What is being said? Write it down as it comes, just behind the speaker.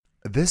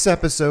This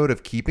episode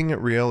of Keeping It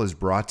Real is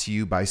brought to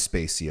you by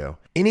Spacio.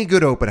 Any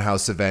good open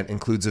house event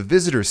includes a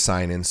visitor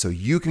sign-in so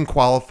you can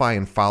qualify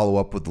and follow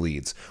up with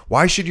leads.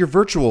 Why should your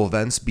virtual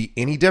events be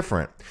any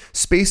different?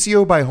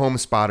 Spacio by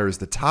HomeSpotter is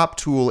the top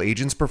tool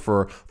agents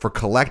prefer for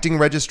collecting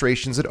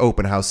registrations at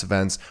open house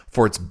events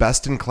for its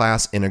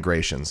best-in-class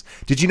integrations.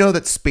 Did you know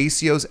that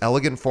Spacio's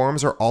elegant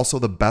forms are also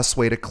the best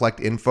way to collect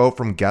info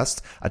from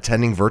guests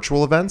attending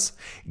virtual events?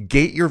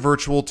 Gate your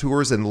virtual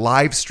tours and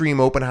live stream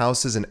open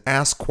houses and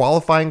ask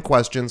qualifying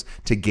questions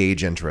to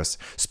gauge interest.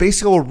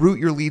 Spacio will route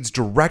your leads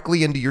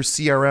directly into your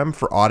CRM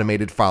for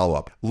automated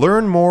follow-up.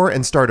 Learn more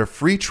and start a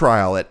free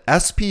trial at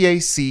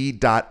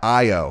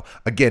spac.io.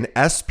 Again,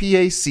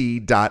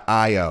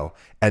 spac.io.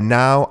 And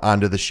now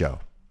onto the show.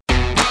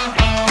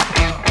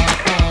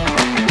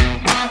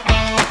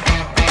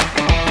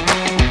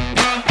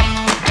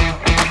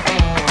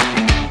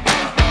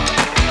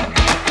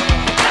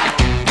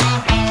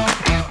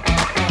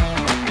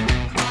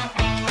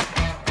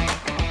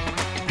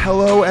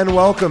 Hello and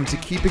welcome to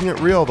Keeping It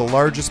Real, the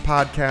largest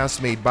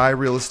podcast made by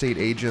real estate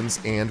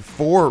agents and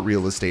for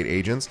real estate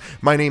agents.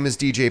 My name is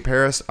DJ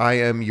Paris. I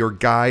am your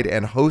guide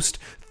and host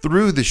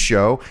through the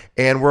show,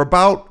 and we're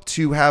about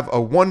to have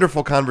a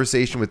wonderful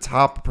conversation with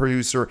top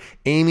producer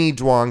Amy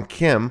Duong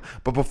Kim.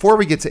 But before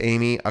we get to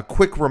Amy, a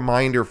quick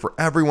reminder for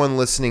everyone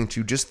listening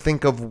to just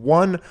think of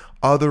one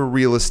other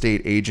real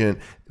estate agent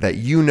that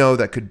you know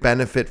that could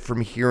benefit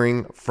from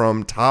hearing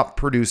from top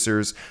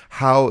producers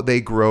how they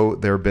grow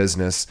their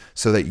business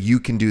so that you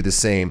can do the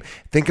same.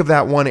 Think of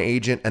that one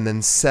agent and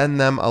then send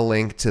them a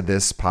link to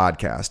this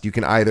podcast. You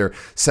can either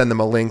send them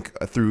a link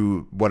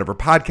through whatever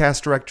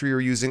podcast directory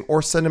you're using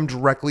or send them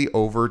directly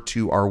over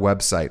to our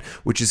website,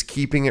 which is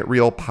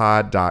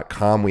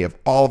keepingitrealpod.com. We have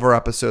all of our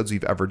episodes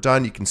we've ever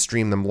done. You can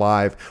stream them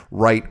live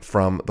right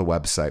from the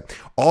website.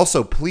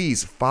 Also,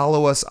 please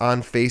follow us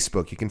on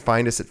Facebook. You can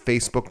find us at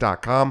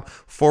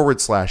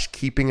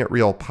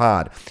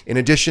facebook.com/keepingitrealpod. In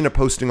addition to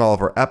posting all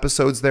of our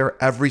episodes there,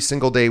 every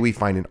single day we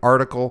find an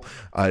article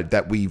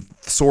that we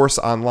source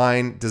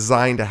online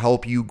designed to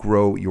help you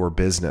grow your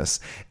business.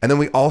 And then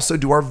we also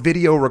do our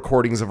video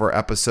recordings of our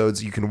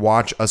episodes. You can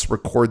watch us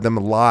record them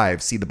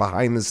live, see the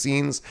behind the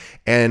scenes,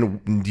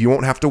 and you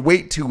won't have to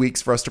wait 2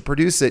 weeks for us to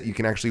produce it. You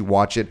can actually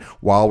watch it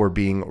while we're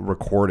being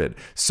recorded.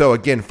 So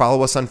again,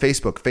 follow us on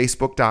Facebook,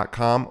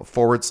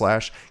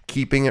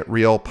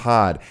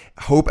 facebook.com/keepingitrealpod.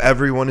 Hope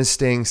everyone is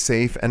staying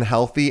safe and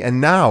healthy.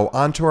 And now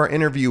on to our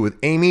interview with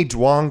Amy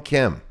Duong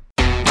Kim.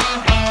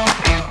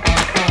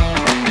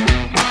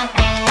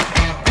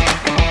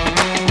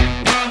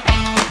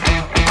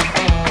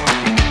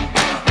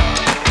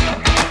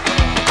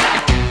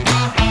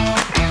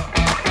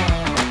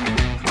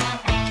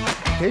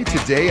 Okay,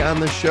 today on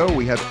the show,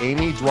 we have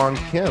Amy Duong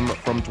Kim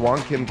from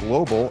Duong Kim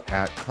Global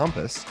at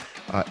Compass.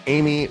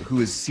 Amy, who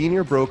is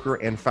senior broker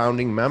and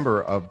founding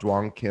member of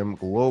Duong Kim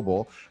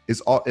Global,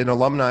 is an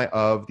alumni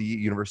of the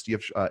University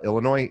of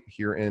Illinois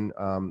here in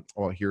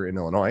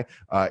Illinois,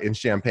 in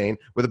Champaign,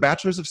 with a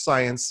bachelor's of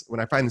science. When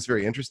I find this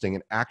very interesting,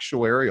 in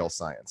actuarial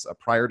science.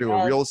 Prior to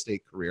a real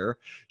estate career,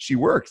 she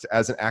worked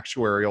as an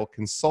actuarial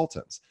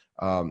consultant.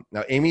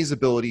 Now, Amy's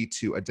ability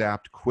to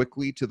adapt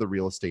quickly to the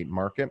real estate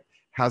market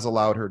has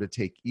allowed her to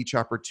take each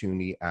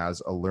opportunity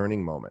as a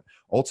learning moment,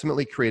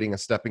 ultimately creating a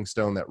stepping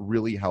stone that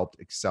really helped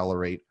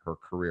accelerate her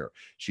career.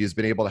 She has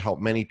been able to help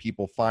many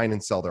people find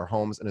and sell their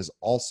homes and is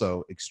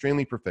also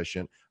extremely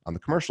proficient on the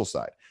commercial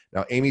side.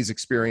 Now, Amy's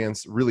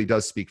experience really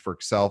does speak for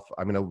itself.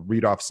 I'm going to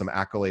read off some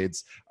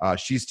accolades.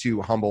 She's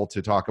too humble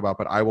to talk about,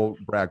 but I will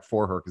brag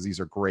for her because these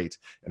are great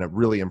and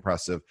really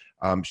impressive.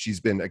 She's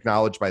been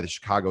acknowledged by the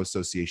Chicago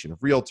Association of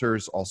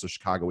Realtors, also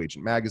Chicago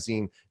Agent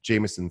Magazine,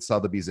 Jameson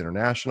Sotheby's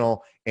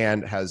International,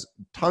 and has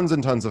tons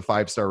and tons of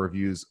five-star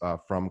reviews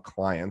from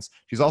clients.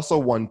 She's also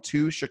won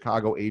 2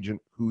 Chicago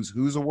Agent Who's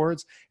Who's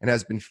Awards and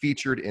has been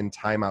featured in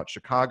Time Out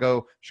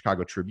Chicago,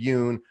 Chicago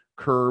Tribune,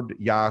 Curbed,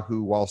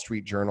 Yahoo, Wall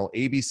Street Journal,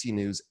 ABC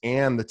News,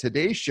 and The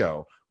Today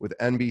Show with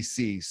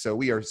NBC. So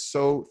we are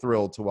so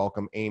thrilled to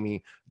welcome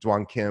Amy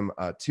Duong Kim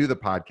to the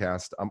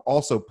podcast.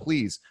 Also,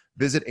 please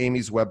visit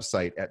Amy's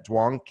website at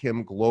Duong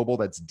Kim Global.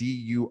 That's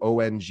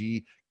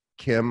DUONG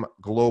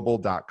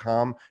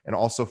kimglobal.com, and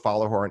also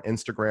follow her on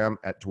Instagram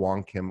at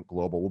Duong Kim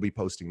Global. We'll be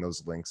posting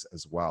those links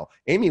as well.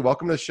 Amy,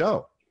 welcome to the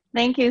show.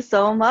 Thank you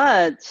so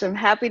much. I'm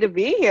happy to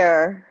be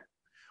here.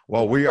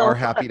 Well, we're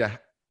happy to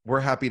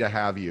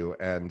have you,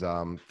 and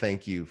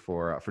thank you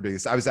for doing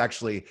this. I was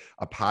actually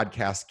a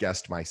podcast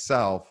guest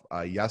myself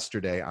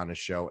yesterday on a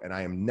show, and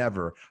I am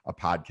never a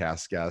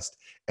podcast guest,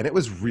 and it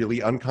was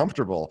really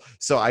uncomfortable.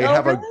 So I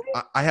have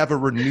a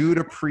renewed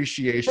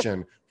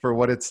appreciation for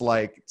what it's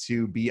like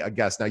to be a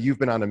guest. Now, you've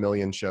been on a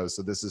million shows,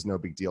 so this is no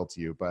big deal to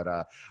you, but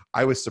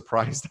I was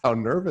surprised how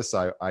nervous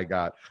I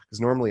got, because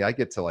normally I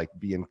get to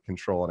be in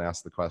control and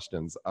ask the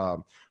questions.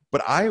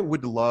 But I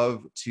would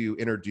love to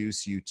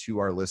introduce you to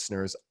our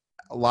listeners.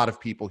 A lot of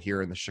people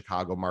here in the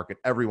Chicago market,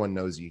 everyone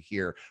knows you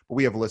here, but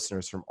we have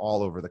listeners from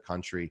all over the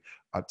country.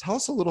 Tell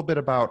us a little bit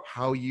about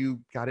how you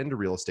got into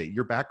real estate.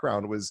 Your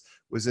background was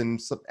in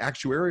some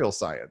actuarial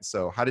science.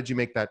 So how did you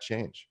make that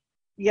change?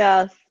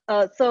 Yes.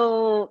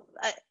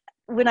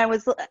 When I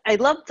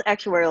loved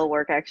actuarial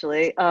work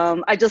actually.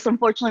 I just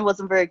unfortunately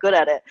wasn't very good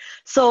at it.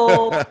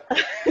 So,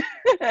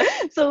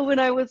 so when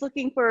I was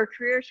looking for a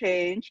career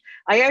change,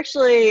 I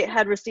actually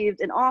had received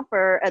an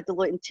offer at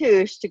Deloitte and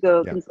Touche to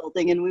go Yeah.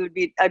 consulting, and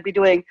I'd be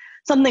doing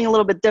something a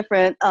little bit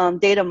different,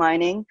 data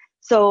mining.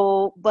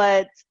 So,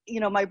 but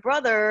my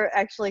brother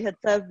actually had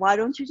said, why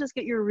don't you just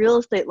get your real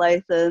estate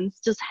license?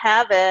 Just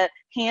have it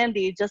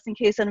handy just in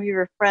case any of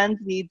your friends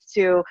needs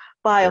to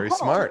buy a Very home.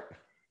 smart.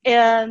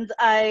 And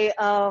I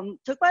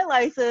took my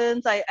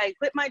license. I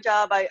quit my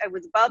job. I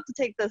was about to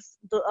take this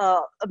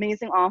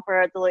amazing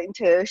offer at Deloitte and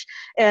Touche,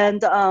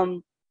 and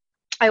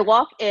I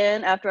walk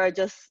in after I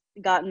just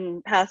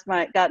gotten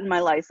my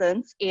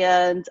license,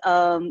 and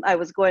I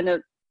was going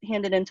to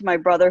hand it in to my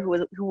brother,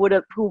 who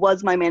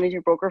was my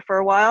managing broker for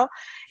a while.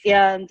 Sure.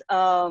 And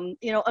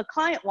a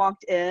client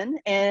walked in,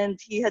 and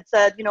he had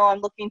said, I'm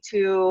looking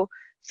to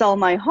sell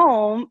my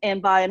home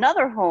and buy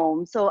another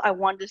home. So I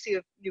wanted to see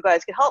if you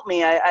guys could help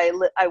me. I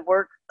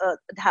work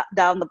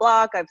down the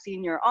block. I've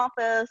seen your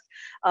office.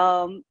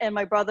 And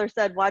my brother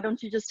said, why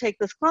don't you just take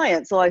this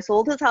client? So I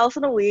sold his house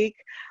in a week.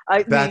 I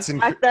mean, That's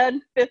back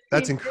then, that's 15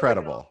 years ago.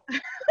 incredible.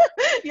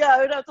 Yeah, I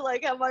would have to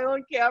have my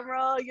own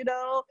camera,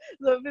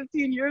 the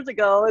 15 years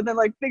ago, and then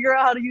figure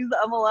out how to use the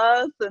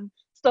MLS and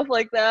stuff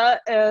like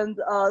that. And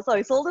so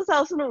I sold his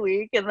house in a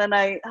week, and then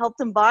I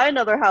helped him buy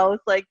another house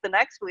the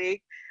next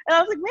week. And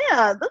I was like,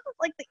 man, this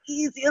is the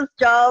easiest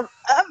job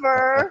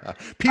ever. I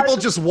People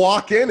just just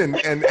walk in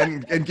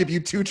and give you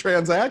two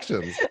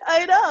transactions.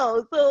 I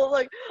know. So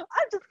I'm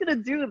just gonna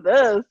do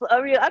this.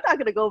 I mean, I'm not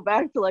gonna go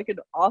back to an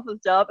office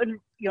job. And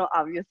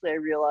obviously I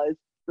realized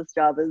this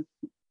job is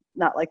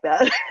not like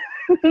that.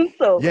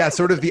 So Yeah,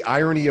 sort of the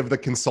irony of the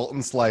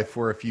consultant's life,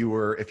 where if you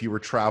were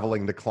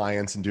traveling to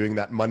clients and doing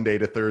that Monday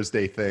to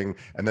Thursday thing,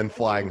 and then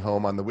flying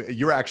home on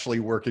you're actually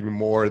working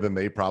more than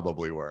they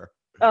probably were.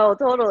 oh,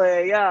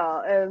 totally,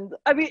 yeah. And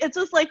I mean, it's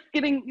just like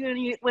getting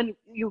when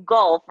you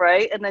golf,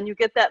 right? And then you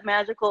get that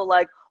magical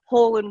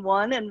hole in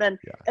one, and then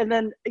Yeah,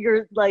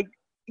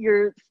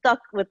 you're stuck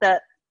with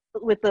that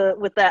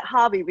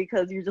hobby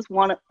because you just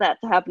want that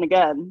to happen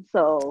again.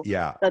 So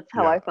yeah, that's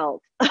how yeah. I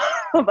felt,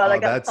 but I Oh,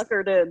 got that's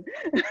suckered in.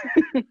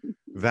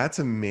 That's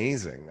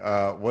amazing.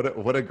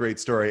 What a great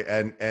story.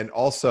 And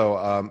also,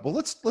 well,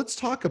 let's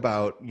talk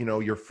about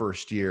your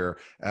first year,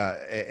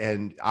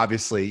 and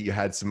obviously you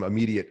had some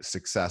immediate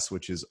success,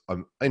 which is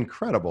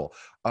incredible.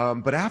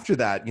 But after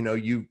that,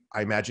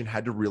 I imagine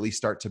had to really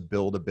start to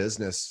build a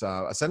business,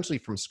 essentially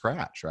from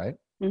scratch, right?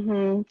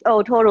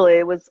 Oh, totally.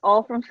 It was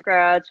all from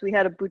scratch. We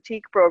had a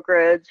boutique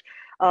brokerage,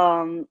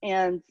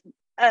 and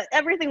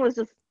everything was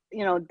just,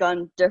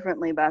 done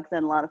differently back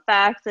then. A lot of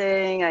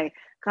faxing. I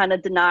kind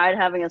of denied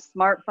having a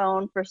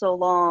smartphone for so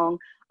long.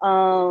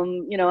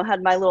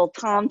 Had my little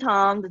Tom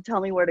to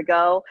tell me where to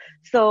go.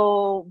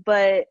 So,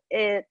 but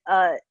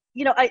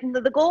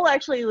the goal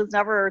actually was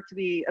never to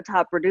be a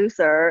top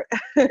producer.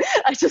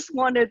 I just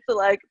wanted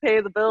to pay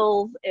the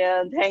bills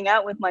and hang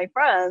out with my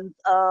friends.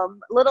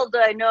 Little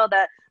did I know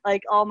that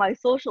all my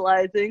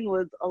socializing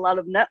was a lot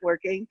of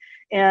networking,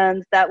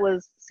 and that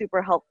was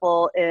super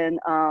helpful in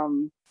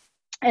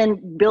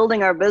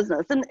building our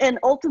business. And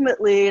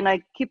ultimately, and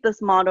I keep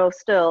this motto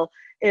still,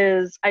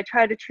 is I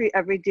try to treat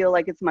every deal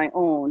like it's my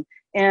own.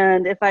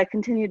 And if I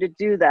continue to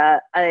do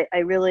that, I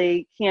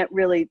really can't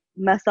really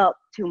mess up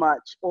too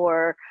much.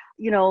 Or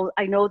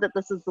I know that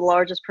this is the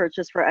largest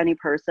purchase for any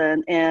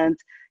person, and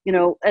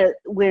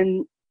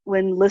when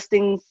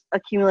listings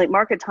accumulate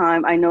market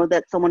time, I know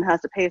that someone has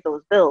to pay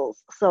those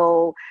bills.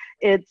 So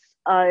it's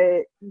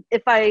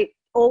if I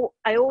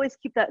always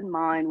keep that in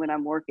mind when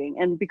I'm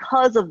working, and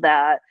because of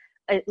that,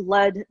 it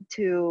led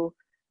to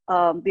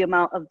the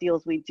amount of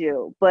deals we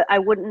do. But I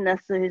wouldn't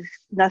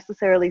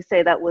necessarily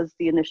say that was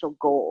the initial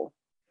goal.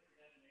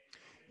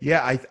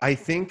 Yeah, I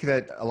think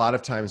that a lot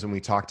of times when we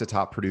talk to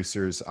top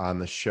producers on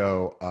the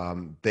show,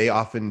 they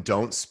often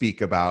don't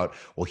speak about,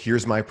 well,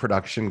 here's my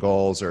production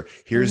goals, or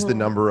here's the hmm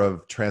number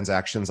of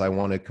transactions I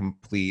want to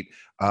complete.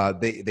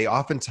 They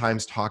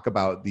oftentimes talk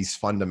about these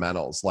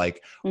fundamentals,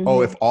 like, oh,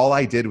 hmm if all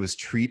I did was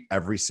treat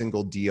every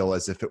single deal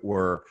as if it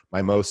were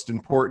my most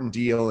important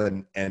deal,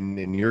 and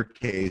in your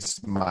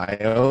case, my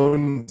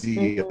own hmm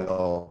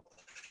deal,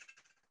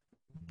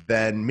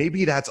 then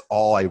maybe that's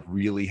all I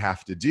really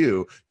have to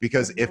do.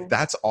 Because if hmm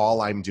that's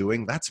all I'm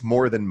doing, that's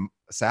more than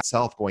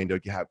self going to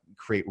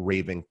create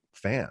raving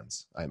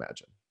fans, I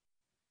imagine.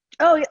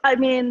 Oh, I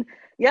mean,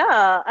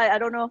 yeah, I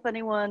don't know if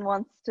anyone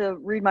wants to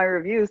read my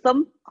reviews.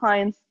 Some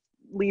clients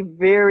leave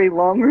very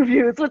long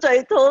reviews, which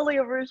I totally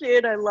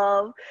appreciate. I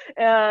love,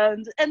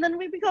 and then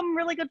we become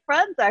really good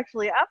friends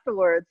actually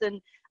afterwards.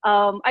 And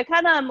I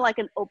kind of am like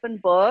an open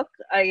book.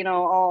 I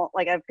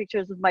have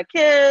pictures of my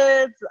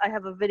kids. I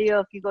have a video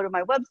if you go to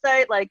my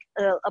website,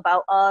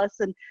 about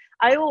us. And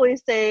I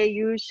always say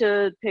you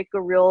should pick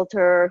a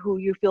realtor who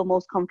you feel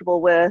most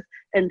comfortable with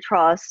and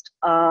trust.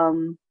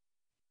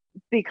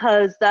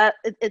 Because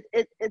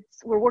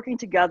it's we're working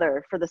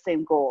together for the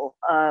same goal.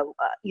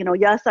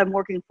 Yes, I'm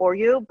working for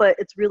you, but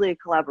it's really a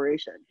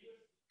collaboration.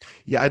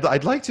 Yeah,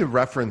 I'd like to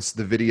reference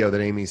the video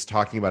that Amy's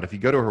talking about. If you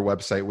go to her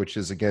website, which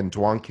is again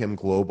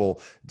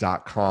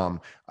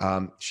dwangkimglobal.com,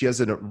 she has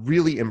a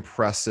really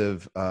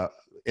impressive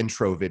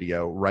intro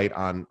video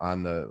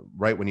on the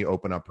right when you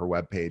open up her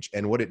webpage.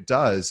 And what it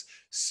does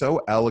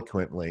so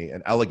eloquently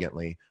and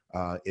elegantly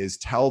is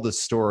tell the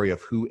story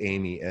of who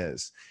Amy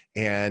is.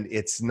 And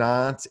it's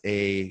not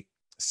a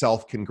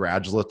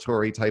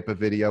self-congratulatory type of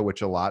video,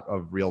 which a lot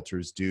of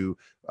realtors do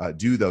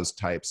those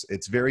types.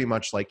 It's very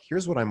much like,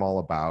 here's what I'm all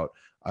about.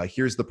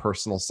 Here's the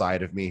personal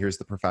side of me. Here's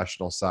the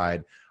professional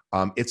side.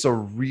 It's a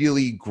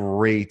really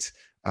great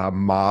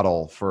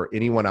model for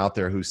anyone out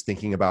there who's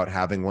thinking about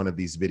having one of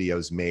these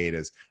videos made.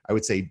 Is I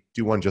would say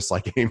do one just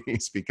like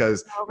Amy's,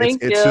 because Oh,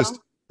 thank it's you. just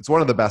it's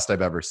one of the best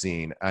I've ever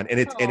seen, and Oh,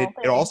 it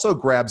thanks. also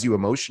grabs you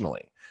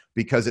emotionally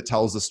because it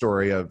tells the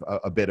story of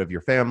a bit of your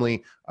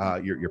family,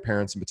 your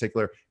parents in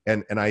particular,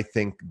 and I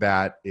think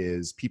that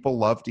is people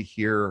love to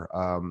hear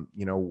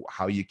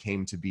how you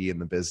came to be in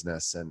the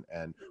business and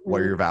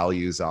what Mhm. your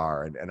values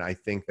are, and I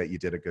think that you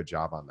did a good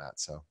job on that.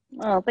 So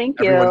Oh,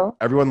 thank everyone you.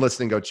 everyone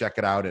listening, go check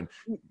it out and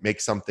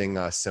make something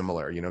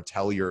similar.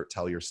 Tell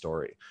your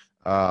story.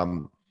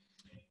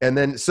 And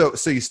then so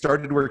you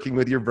started working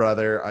with your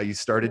brother, you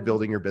started Mhm.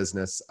 building your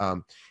business,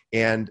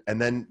 and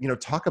then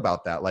talk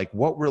about that, like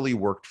what really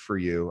worked for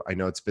you. I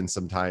know it's been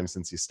some time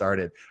since you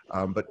started,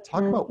 but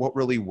talk Mhm. about what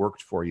really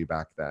worked for you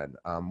back then.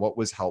 What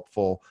was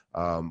helpful,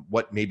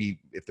 what maybe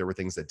if there were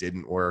things that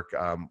didn't work,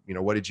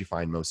 what did you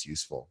find most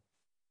useful?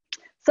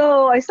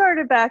 So I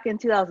started back in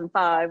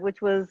 2005,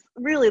 which was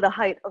really the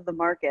height of the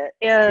market.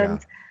 Yeah.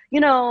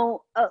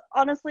 And,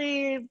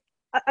 honestly,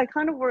 I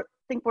kind of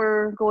think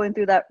we're going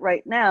through that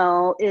right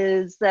now,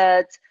 is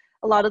that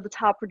a lot of the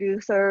top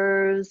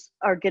producers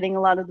are getting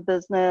a lot of the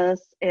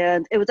business.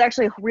 And it was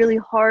actually really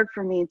hard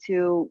for me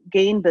to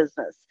gain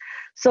business.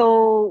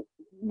 So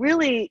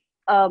really,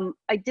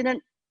 I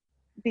didn't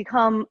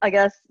become, I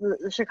guess,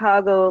 the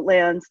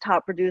Chicagoland's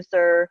top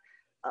producer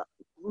uh,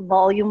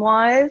 volume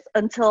wise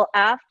until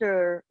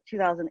after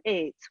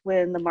 2008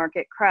 when the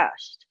market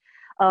crashed.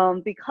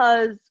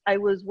 Because I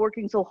was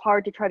working so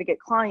hard to try to get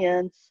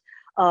clients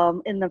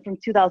from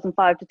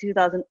 2005 to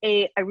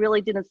 2008, I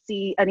really didn't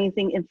see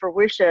anything in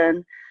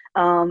fruition.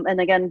 And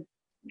again,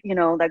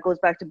 that goes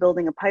back to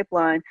building a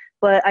pipeline,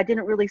 but I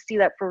didn't really see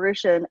that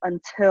fruition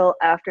until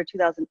after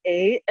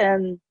 2008.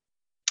 And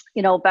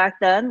back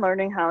then,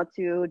 learning how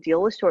to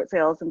deal with short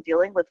sales and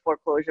dealing with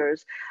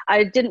foreclosures.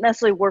 I didn't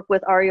necessarily work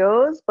with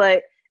REOs,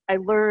 but I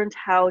learned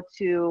how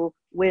to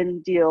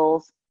win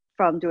deals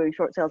from doing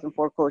short sales and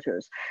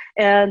foreclosures.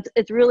 And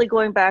it's really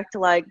going back to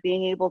like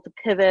being able to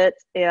pivot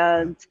Yeah.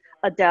 and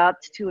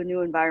adapt to a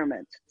new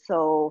environment.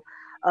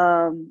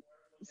 Um,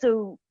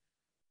 so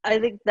I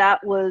think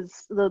that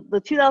was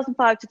the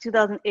 2005 to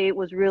 2008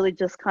 was really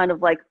just kind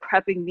of like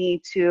prepping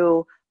me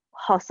to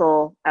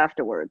hustle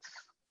afterwards.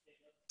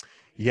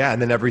 Yeah,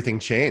 and then everything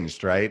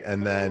changed, right?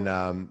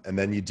 Mhm. And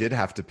then you did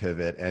have to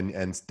pivot,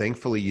 and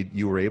thankfully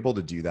you were able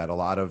to do that. A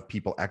lot of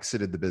people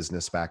exited the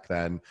business back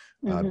then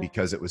Mhm.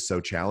 because it was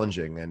so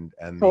challenging, and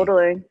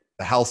Totally.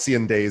 the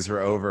halcyon days were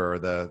over, or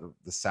the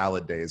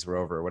salad days were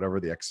over, whatever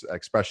the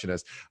expression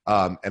is,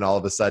 and all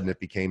of a sudden it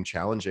became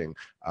challenging.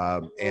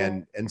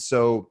 Mhm. And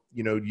so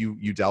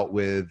you dealt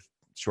with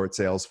short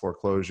sales,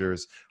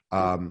 foreclosures,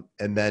 and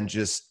then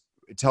just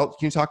can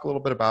you talk a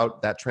little bit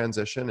about that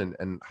transition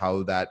and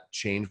how that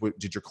changed?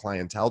 Did your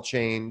clientele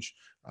change?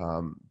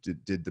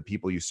 Did the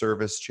people you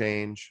service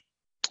change?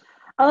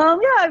 Yeah,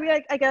 I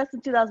mean, I guess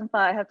in 2005,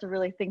 I have to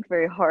really think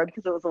very hard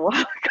because it was a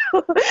while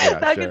ago. Yeah,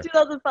 Back in sure.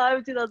 2005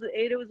 and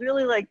 2008, it was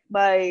really like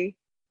my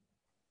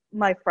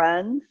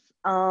friends.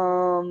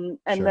 And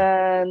Sure.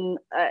 then,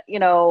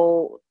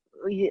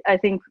 I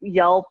think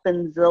Yelp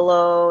and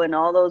Zillow and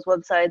all those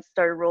websites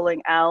started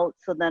rolling out.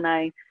 So then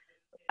I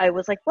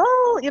was like,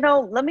 well,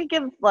 let me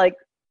give like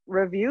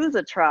reviews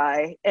a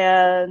try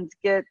and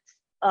get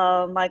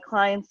my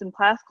clients and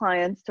past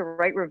clients to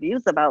write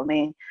reviews about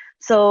me.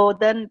 So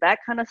then that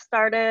kind of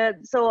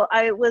started. So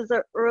I was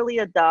an early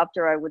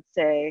adopter, I would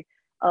say,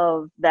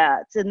 of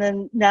that. And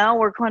then now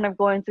we're kind of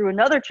going through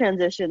another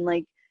transition.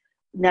 Like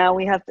now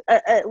we have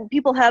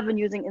people have been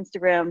using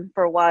Instagram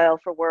for a while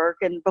for work,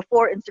 and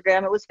before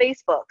Instagram it was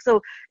Facebook.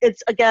 So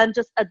it's again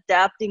just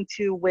adapting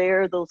to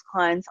where those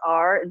clients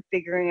are and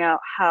figuring out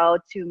how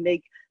to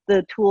make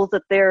the tools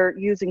that they're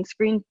using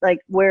screen, like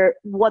where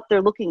what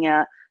they're looking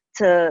at,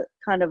 to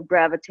kind of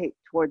gravitate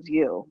towards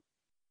you.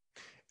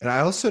 And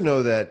I also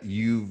know that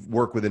you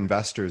work with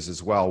investors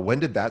as well. When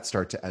did that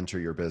start to enter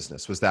your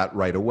business? Was that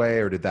right away,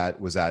 or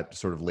was that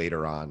sort of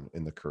later on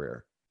in the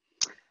career?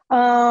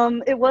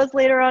 It was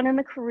later on in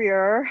the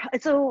career.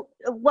 So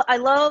what I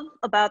love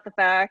about the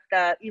fact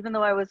that even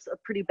though I was a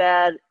pretty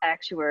bad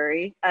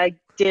actuary, I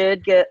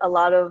did get a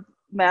lot of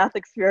math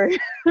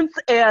experience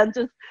and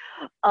just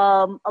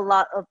a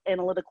lot of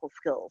analytical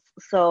skills.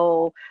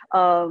 So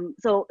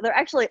they're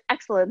actually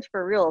excellent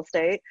for real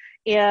estate.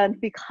 And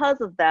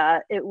because of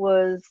that,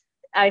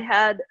 I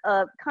had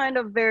a kind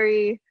of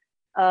very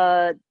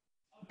uh,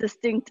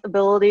 distinct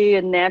ability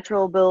and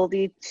natural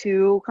ability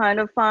to kind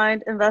of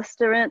find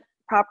investment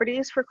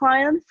properties for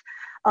clients.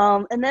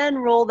 And then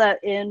roll that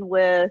in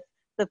with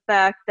the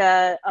fact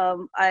that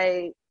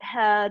I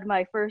had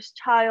my first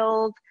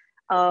child.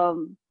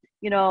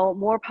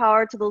 More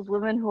power to those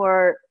women who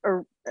are,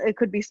 or it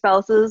could be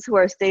spouses who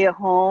are stay at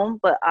home,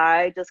 but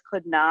I just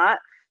could not.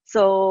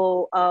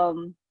 So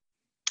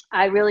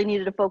I really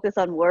needed to focus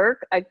on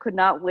work. I could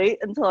not wait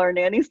until our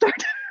nanny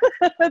started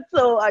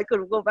so I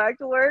could go back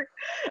to work.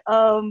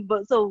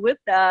 But so with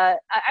that,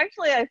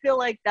 I feel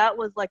like that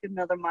was like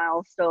another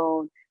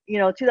milestone.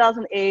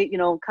 2008,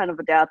 kind of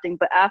adapting.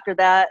 But after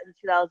that, in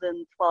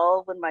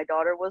 2012, when my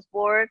daughter was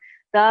born,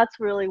 that's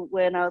really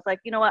when I was like,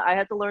 you know what, I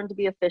had to learn to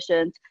be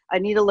efficient. I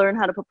need to learn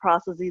how to put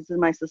processes in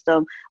my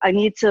system. I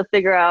need to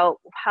figure out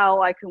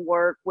how I can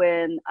work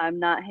when I'm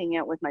not hanging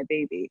out with my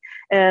baby.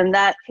 And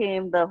that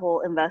came the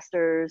whole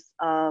investors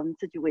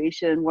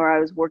situation where I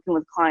was working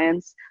with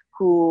clients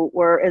who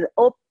were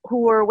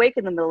awake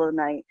in the middle of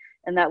the night.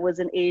 And that was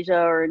in Asia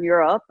or in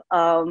Europe,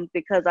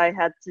 because I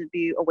had to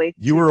be awake.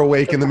 You were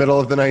awake in the middle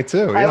of the night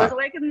too. I was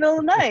awake in the middle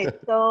of the night.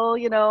 So,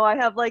 I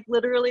have like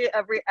literally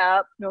every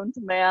app known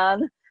to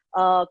man,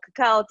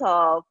 Kakao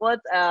Talk,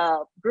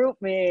 WhatsApp,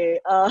 GroupMe.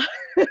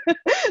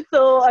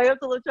 So I have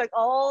to check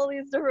all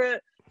these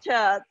different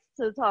chats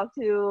to talk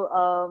to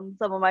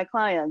some of my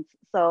clients.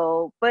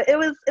 So, but it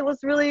was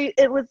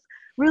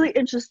really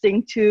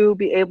interesting to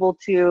be able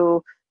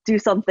to do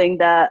something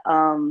that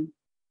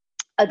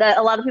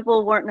a lot of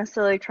people weren't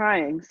necessarily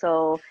trying.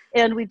 So,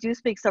 and we do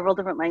speak several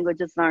different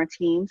languages in our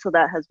team, so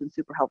that has been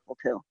super helpful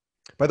too.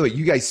 By the way,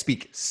 you guys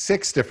speak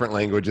 6 different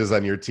languages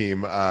on your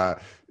team.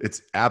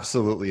 It's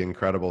absolutely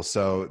incredible.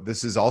 So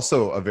this is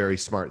also a very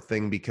smart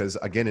thing because,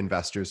 again,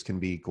 investors can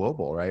be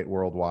global, right?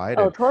 Worldwide.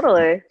 Oh,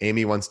 totally.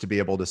 Amy wants to be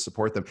able to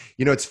support them.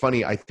 It's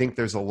funny. I think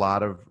there's a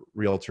lot of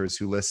realtors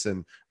who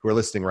are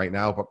listening right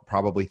now, but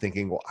probably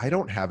thinking, well, I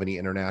don't have any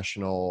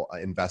international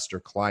investor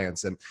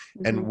clients. And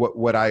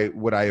what I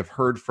have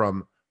heard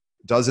from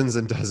dozens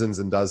and dozens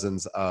and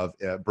dozens of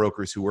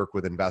brokers who work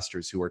with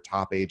investors who are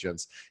top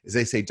agents is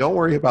they say, don't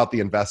worry about the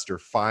investor,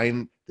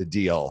 find the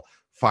deal,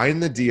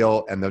 and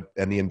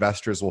the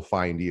investors will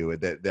find you.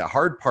 The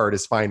hard part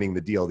is finding the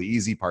deal. The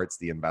easy part's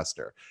the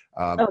investor.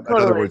 Totally. In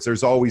other words,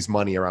 there's always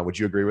money around. Would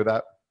you agree with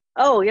that?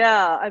 Oh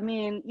yeah. I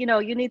mean,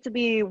 you need to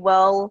be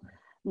well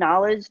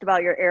knowledgeable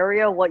about your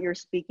area, what you're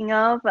speaking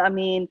of. I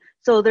mean,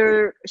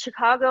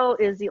 Chicago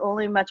is the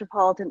only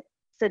metropolitan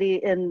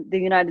city in the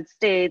United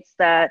States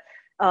that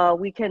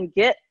we can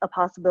get a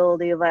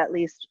possibility of at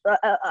least,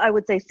 I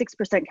would say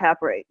 6%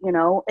 cap rate,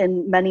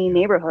 in many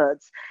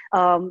neighborhoods.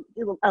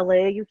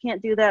 LA, you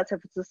can't do that. San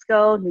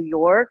Francisco, New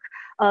York,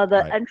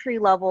 the entry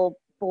level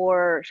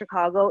for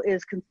Chicago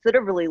is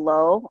considerably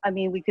low. I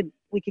mean, we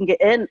can get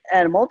in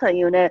at a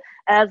multi-unit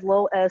as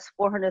low as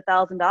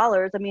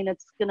 $400,000. I mean,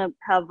 it's gonna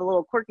have a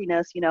little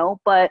quirkiness,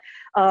 but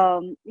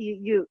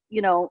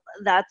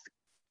that's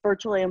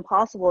virtually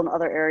impossible in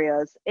other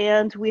areas.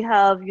 And we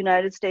have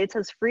United States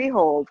has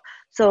freehold.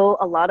 So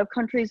a lot of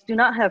countries do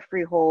not have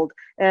freehold.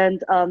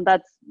 And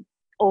that's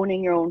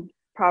owning your own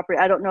property.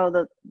 I don't know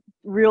the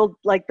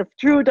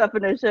true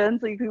definition,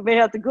 so you may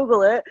have to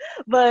Google it,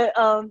 but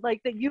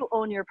that you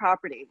own your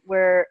property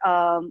where,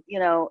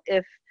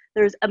 if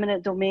there's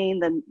eminent domain,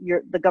 then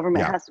the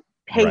government has to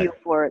pay you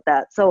for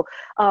that. So,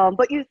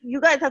 but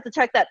you guys have to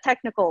check that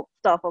technical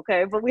stuff,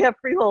 okay? But we have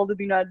freehold in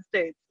the United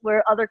States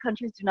where other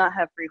countries do not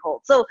have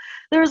freehold. So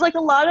there's a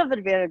lot of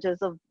advantages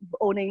of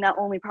owning not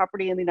only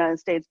property in the United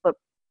States, but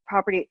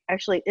property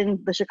actually in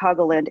the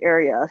Chicagoland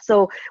area.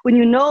 So when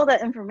you know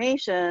that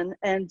information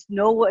and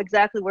know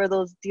exactly where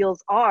those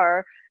deals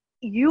are,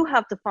 you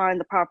have to find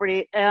the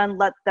property and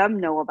let them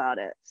know about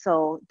it.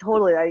 So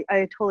totally,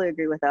 I totally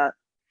agree with that.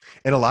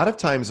 And a lot of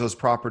times those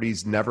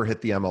properties never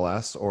hit the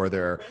MLS, or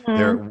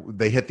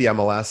they hit the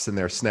MLS and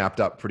they're snapped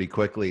up pretty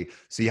quickly.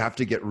 So you have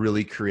to get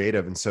really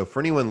creative. And so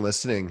for anyone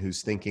listening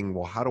who's thinking,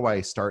 well, how do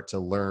I start to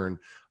learn?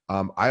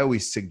 I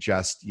always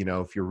suggest,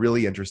 if you're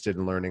really interested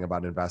in learning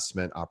about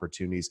investment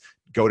opportunities,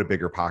 go to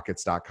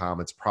biggerpockets.com.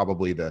 It's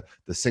probably the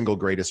single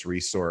greatest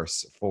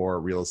resource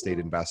for real estate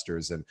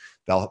investors, and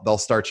they'll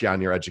start you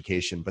on your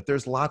education. But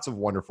there's lots of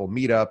wonderful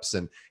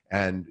meetups,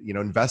 and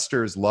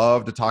investors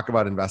love to talk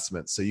about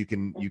investments. So you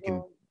can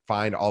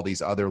find all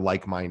these other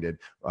like-minded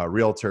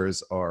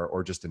realtors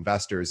or just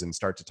investors and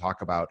start to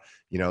talk about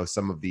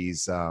some of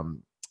these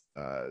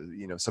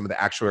some of the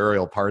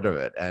actuarial part of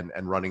it and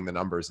running the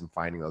numbers and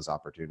finding those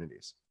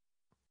opportunities.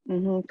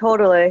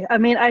 Totally. I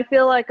mean, I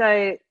feel like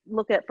I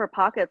look for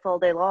pockets all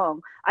day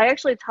long. I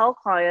actually tell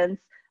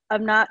clients,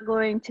 I'm not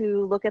going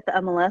to look at the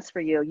MLS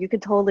for you. You can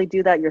totally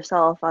do that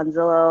yourself on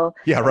Zillow.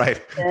 Yeah, right.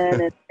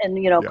 and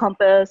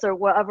Compass or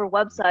whatever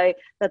website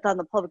that's on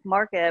the public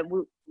market.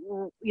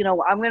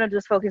 I'm going to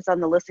just focus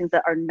on the listings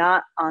that are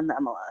not on the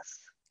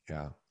MLS.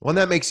 Yeah. Well, and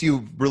that makes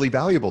you really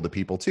valuable to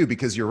people too,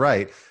 because you're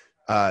right.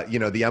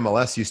 the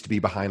MLS used to be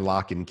behind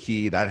lock and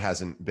key. That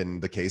hasn't been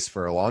the case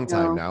for a long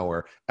time No. now,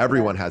 where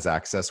everyone has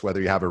access,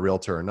 whether you have a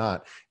realtor or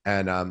not.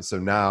 And so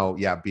now,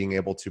 yeah, being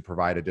able to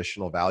provide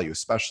additional value,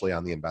 especially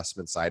on the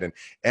investment side.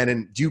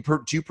 And do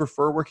you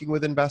prefer working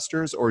with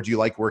investors, or do you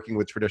like working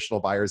with traditional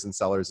buyers and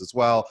sellers as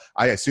well?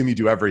 I assume you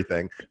do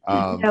everything.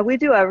 Yeah, we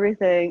do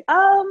everything.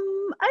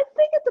 I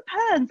think it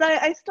depends.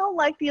 I still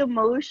like the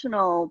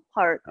emotional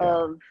part Yeah,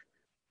 of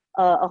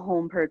a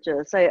home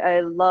purchase.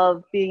 I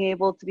love being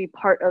able to be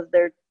part of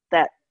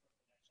that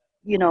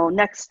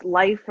next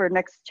life or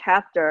next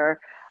chapter.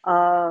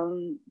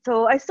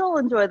 So I still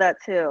enjoy that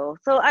too.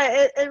 So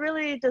it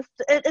really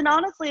and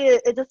honestly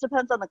it just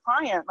depends on the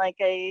client. Like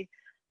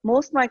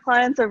most of my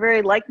clients are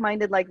very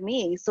like-minded like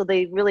me, so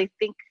they really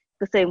think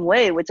the same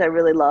way, which I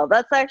really love.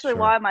 That's actually sure.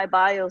 why my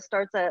bio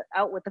starts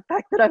out with the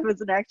fact that I was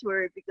an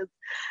actuary, because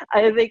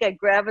I think I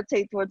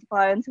gravitate towards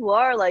clients who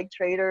are like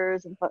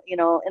traders and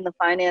in the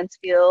finance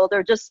field.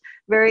 They're just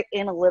very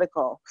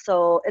analytical.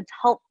 So it's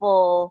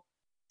helpful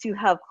to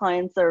have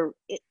clients that are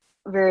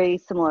very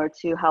similar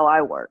to how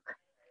I work.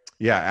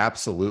 Yeah,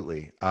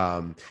 absolutely.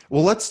 Well,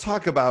 let's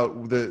talk about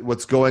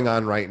what's going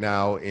on right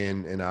now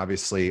in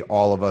obviously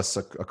all of us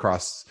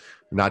across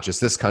not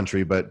just this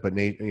country, but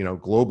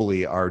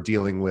globally are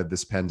dealing with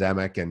this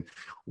pandemic. And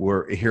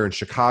we're here in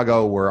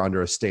Chicago. We're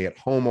under a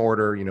stay-at-home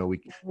order. We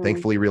Mhm.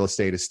 thankfully real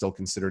estate is still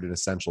considered an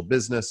essential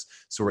business,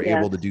 so we're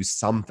able Yes. to do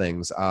some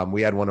things.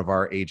 We had one of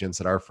our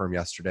agents at our firm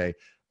yesterday.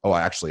 Oh,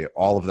 actually,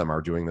 all of them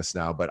are doing this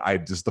now, but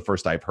this is the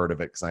first I've heard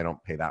of it because I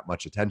don't pay that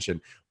much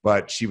attention.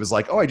 But she was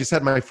like, "Oh, I just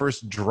had my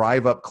first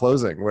drive-up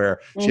closing where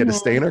she had to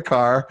stay in Mhm. her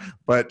car,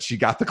 but she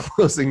got the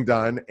closing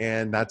done."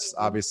 And that's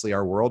obviously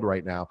our world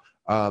right now.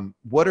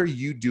 What are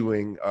you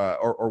doing,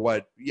 or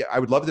what? Yeah, I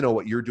would love to know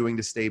what you're doing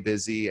to stay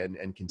busy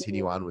and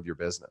continue Mhm. on with your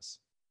business.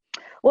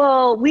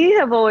 Well, we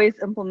have always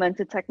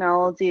implemented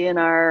technology in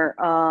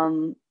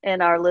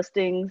our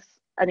listings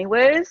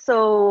anyways,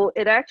 so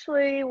it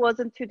actually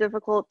wasn't too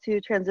difficult to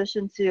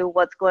transition to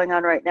what's going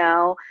on right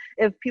now.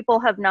 If people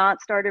have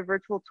not started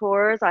virtual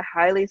tours, I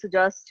highly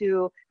suggest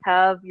to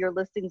have your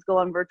listings go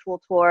on virtual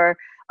tour.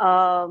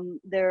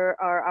 There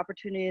are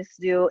opportunities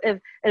to do,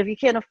 if you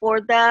can't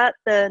afford that,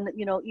 then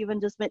even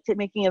just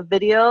making a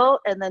video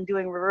and then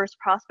doing reverse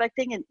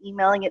prospecting and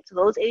emailing it to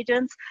those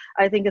agents,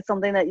 I think it's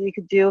something that you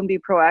could do and be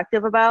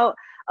proactive about.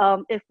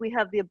 If we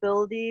have the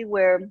ability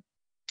where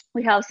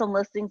we have some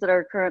listings that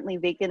are currently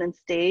vacant and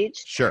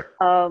staged, Sure.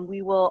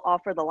 we will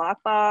offer the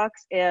lockbox,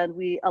 and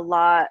we'll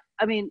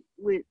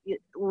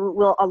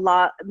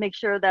make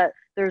sure that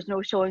there's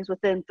no showings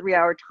within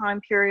 3-hour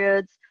time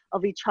periods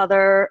of each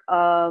other.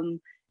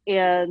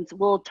 And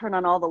we'll turn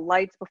on all the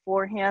lights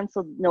beforehand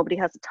so nobody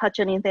has to touch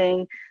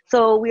anything.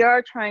 So we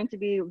are trying to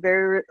be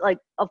very,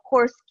 of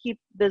course, keep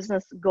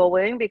business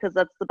going because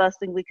that's the best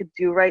thing we could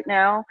do right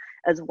now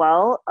as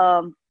well.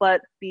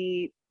 But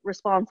be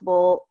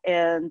responsible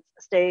and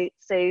stay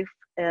safe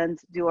and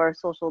do our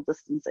social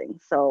distancing.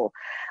 So,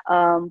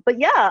 but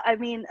yeah, I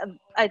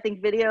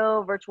think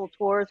virtual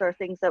tours are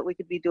things that we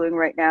could be doing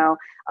right now.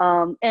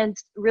 And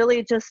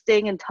really just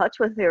staying in touch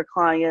with your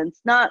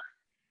clients.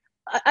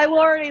 I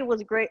already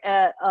was great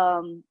at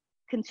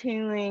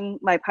continuing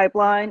my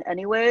pipeline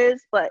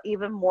anyways, but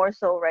even more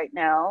so right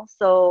now.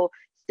 So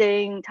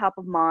staying top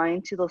of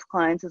mind to those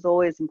clients is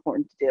always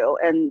important to do,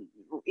 and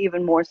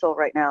even more so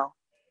right now.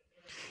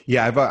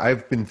 Yeah,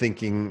 I've been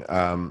thinking,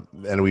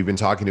 and we've been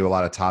talking to a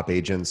lot of top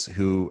agents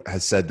who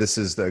has said this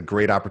is the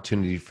great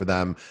opportunity for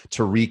them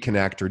to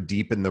reconnect or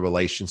deepen the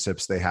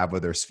relationships they have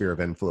with their sphere of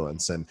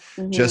influence, and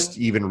Hmm. just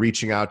even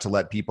reaching out to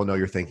let people know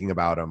you're thinking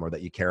about them or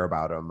that you care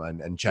about them,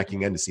 and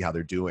checking in to Hmm. see how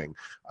they're doing.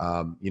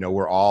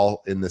 We're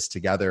all in this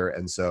together,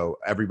 and so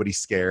everybody's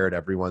scared.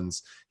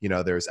 Everyone's,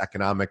 there's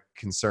economic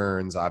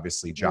concerns,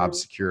 obviously job Hmm.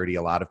 security.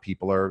 A lot of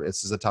people are.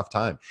 This is a tough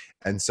time,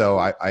 and so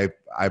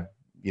I've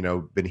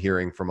been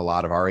hearing from a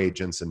lot of our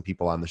agents and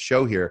people on the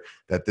show here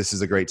that this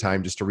is a great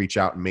time just to reach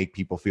out and make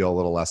people feel a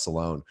little less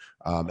alone.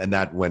 And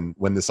that when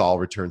this all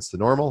returns to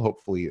normal,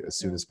 hopefully as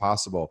soon as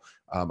possible,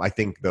 I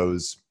think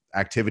those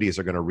activities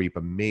are going to reap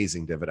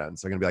amazing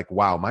dividends. They're going to be like,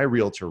 wow, my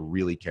realtor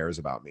really cares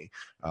about me.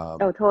 Oh,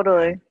 And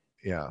totally.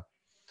 yeah.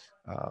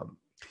 Um,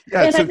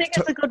 yeah. And I So think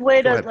it's a good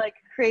way go to ahead.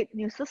 create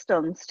new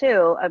systems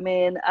too.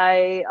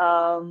 I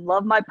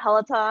love my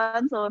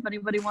Peloton, so if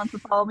anybody wants to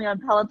follow me on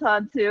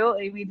Peloton too,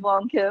 Amy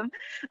Dwong Kim.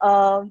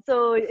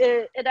 So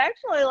it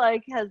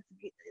actually has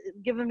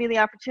given me the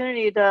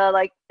opportunity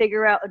to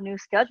figure out a new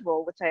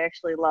schedule, which I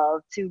actually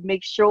love, to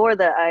make sure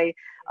that I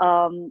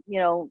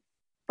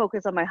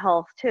focus on my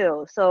health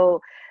too.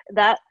 So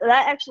that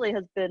actually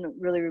has been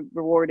really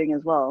rewarding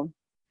as well.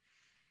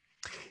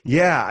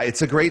 Yeah,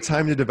 it's a great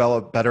time to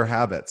develop better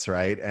habits,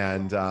 right?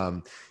 And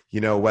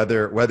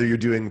whether you're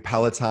doing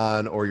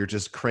Peloton or you're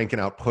just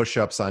cranking out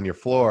push-ups on your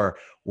floor,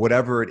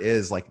 whatever it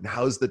is, like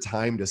now's the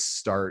time to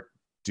start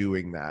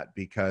doing that,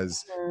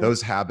 because Mhm.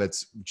 those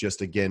habits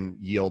just again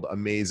yield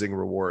amazing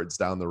rewards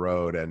down the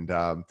road. And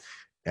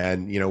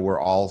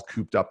we're all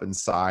cooped up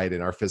inside,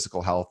 and our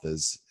physical health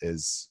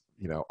is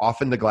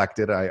often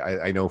neglected.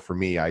 I know for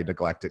me, I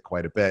neglect it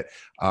quite a bit.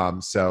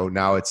 So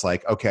now it's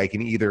like, okay, I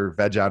can either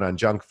veg out on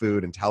junk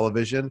food and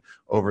television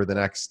over the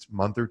next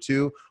month or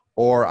two,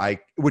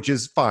 which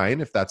is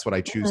fine if that's what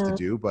I choose to Mhm.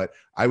 do, but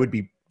I would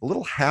be a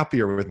little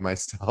happier with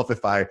myself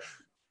if I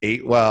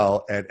ate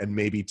well and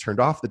maybe turned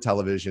off the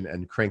television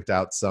and cranked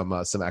out some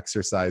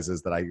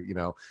exercises that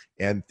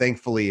and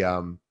thankfully,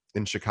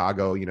 in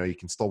Chicago, you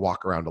can still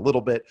walk around a little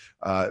bit.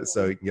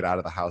 So you can get out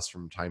of the house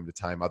from time to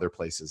time. Other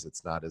places,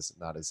 it's not as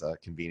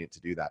convenient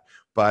to do that.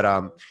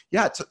 But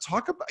yeah, to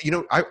talk about,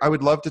 I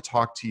would love to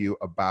talk to you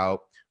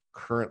about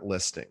current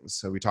listings.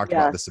 So we talked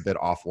about Yes, this a bit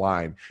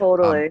offline.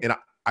 totally. And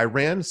I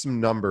ran some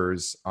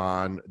numbers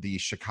on the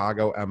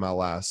Chicago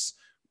MLS.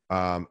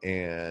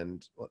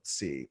 And let's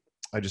see,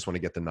 I just want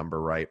to get the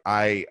number right.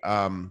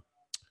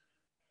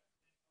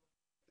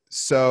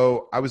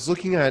 So I was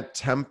looking at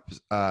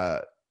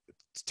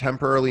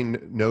temporarily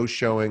no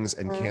showings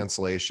and Mhm.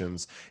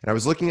 cancellations, and I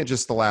was looking at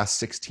just the last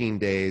 16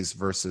 days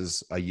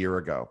versus a year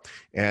ago,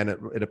 and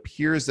it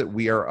appears that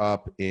we are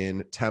up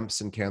in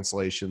temps and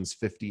cancellations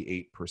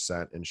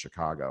 58% in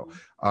Chicago.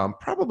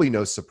 Probably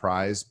no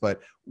surprise,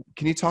 but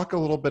can you talk a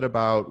little bit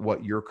about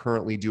what you're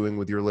currently doing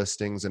with your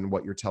listings and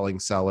what you're telling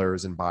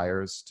sellers and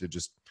buyers to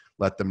just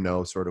let them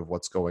know sort of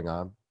what's going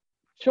on?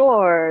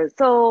 Sure.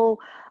 So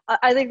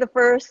I think the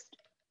first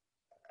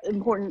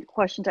important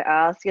question to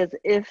ask is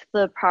if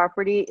the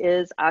property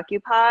is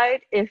occupied,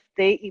 if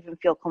they even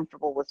feel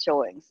comfortable with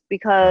showings. Right.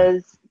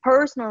 Because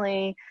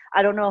personally,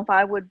 I don't know if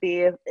I would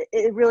be.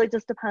 It really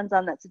just depends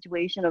on that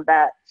situation of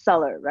that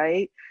seller,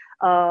 right?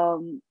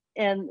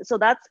 And so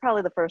that's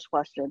probably the first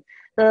question.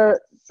 The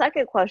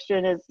second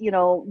question is,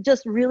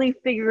 just really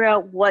figure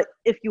out what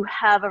if you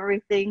have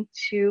everything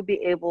to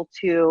be able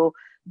to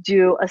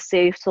do a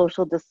safe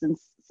social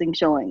distancing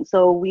showing.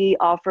 So we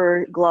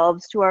offer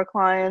gloves to our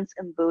clients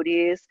and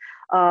booties.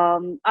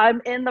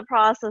 I'm in the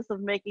process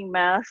of making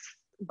masks,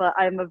 but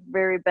I'm a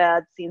very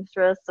bad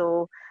seamstress,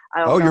 so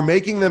I Oh, don't you're know.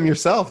 making them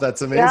yourself.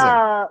 That's amazing.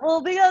 Yeah,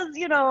 well, because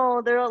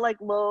they're like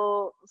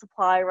low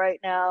supply right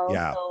now.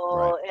 Yeah, right.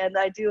 So, and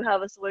I do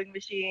have a sewing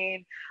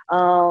machine,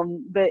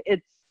 but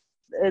it.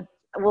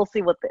 We'll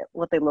see what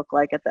they look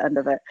like at the end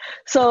of it.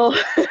 So,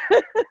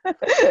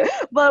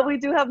 but we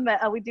do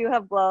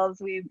have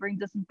gloves. We bring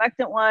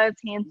disinfectant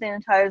wipes, hand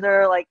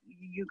sanitizer. Like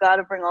you got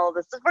to bring all of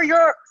this for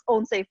your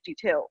own safety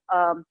too.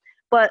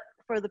 But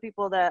for the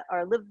people that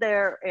are live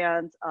there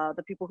and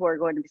the people who are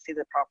going to see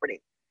the property.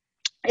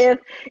 If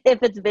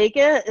it's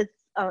vacant, it's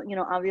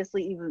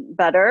obviously even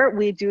better.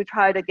 We do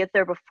try to get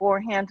there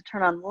beforehand to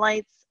turn on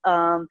lights,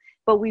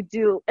 but we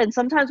do, and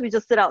sometimes we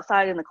just sit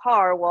outside in the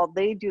car while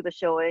they do the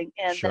showing,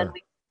 and then Sure.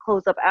 we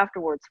close up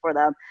afterwards for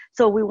them.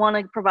 So we want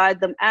to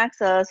provide them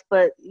access,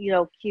 but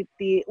keep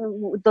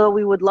though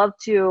we would love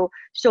to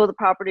show the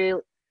property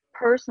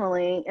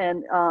personally,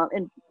 and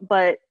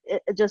but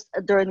just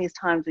during these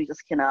times we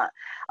just cannot.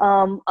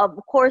 Of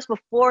course,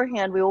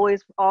 beforehand we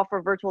always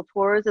offer virtual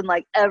tours, and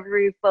like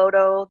every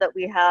photo that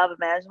we have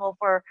imaginable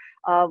for,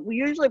 we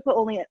usually put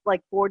only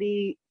like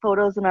 40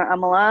 photos in our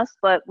MLS,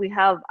 but we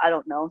have, I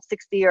don't know,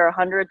 60 or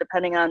 100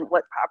 depending on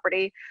what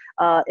property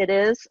it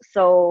is.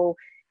 So,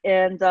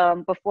 and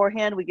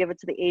beforehand we give it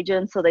to the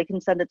agent so they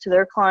can send it to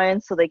their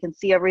clients so they can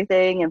see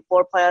everything and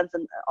floor plans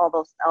and all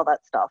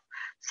that stuff.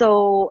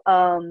 So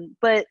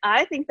but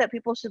I think that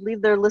people should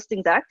leave their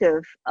listings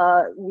active.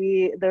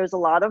 There's a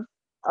lot of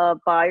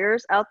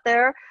buyers out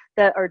there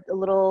that are a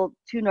little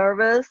too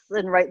nervous,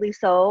 and rightly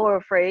so, or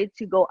afraid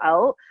to go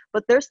out,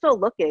 but they're still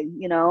looking,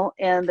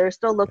 and they're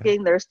still Yeah.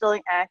 looking, they're still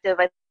active.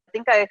 I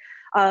think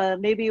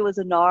maybe it was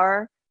a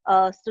NAR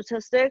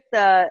statistic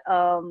that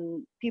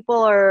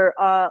people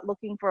are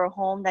looking for a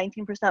home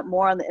 19%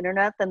 more on the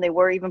internet than they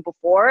were even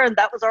before, and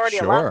that was already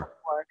a lot Sure.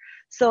 before.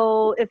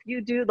 So if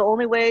you do, the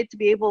only way to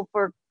be able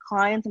for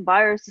clients and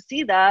buyers to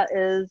see that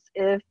is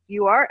if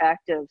you are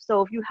active.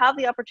 So if you have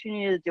the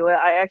opportunity to do it,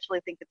 I actually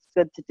think it's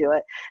good to do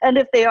it. And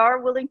if they are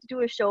willing to do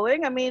a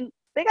showing, I mean,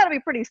 they got to be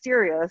pretty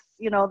serious.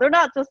 They're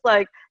not just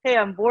like, hey,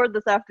 I'm bored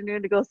this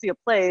afternoon to go see a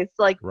place.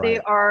 Like they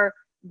Right. are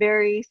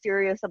very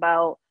serious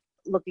about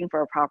looking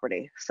for a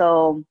property.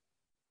 So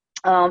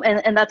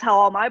and that's how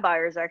all my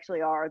buyers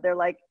actually are. They're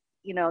like,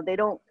 they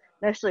don't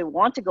necessarily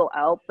want to go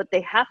out, but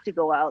they have to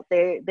go out.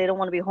 They don't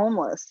want to be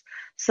homeless.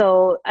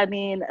 So I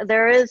mean,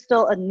 there is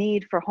still a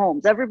need for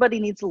homes.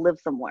 Everybody needs to live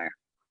somewhere.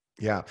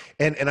 Yeah.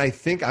 And I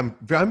think I'm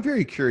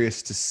very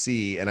curious to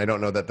see, and I don't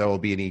know that there will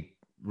be any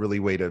really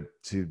way to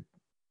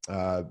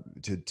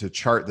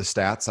chart the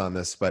stats on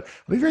this, but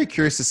I'll be very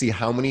curious to see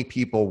how many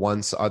people,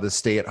 once the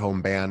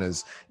stay-at-home ban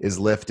is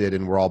lifted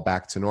and we're all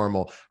back to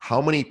normal,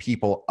 how many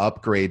people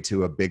upgrade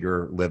to a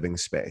bigger living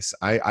space.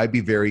 I'd be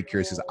very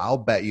curious because I'll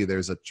bet you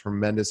there's a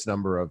tremendous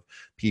number of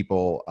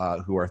people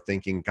who are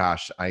thinking,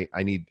 "Gosh, I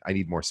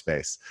need more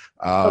space."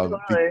 Oh, Um,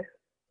 be- totally.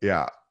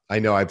 yeah, I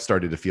know I've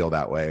started to feel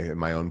that way in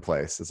my own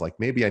place. It's like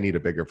maybe I need a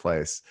bigger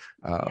place.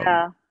 Um,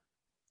 Yeah.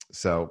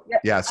 so Yeah,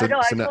 yeah, I so know.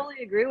 I so now,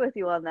 totally agree with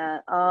you on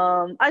that.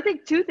 I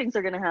think two things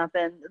are going to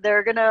happen.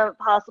 They're going to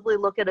possibly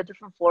look at a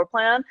different floor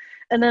plan,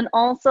 and then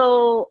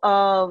also,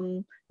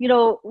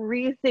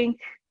 rethink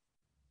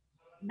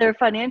their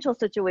financial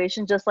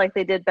situation just like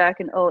they did back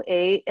in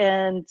 '08.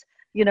 And,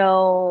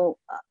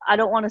 I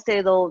don't want to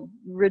say they'll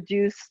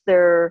reduce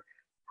their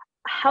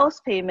house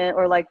payment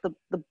or like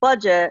the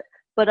budget,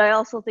 but I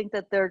also think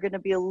that they're going to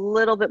be a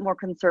little bit more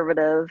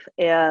conservative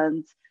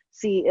and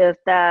see if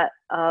that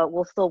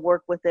will still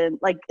work within,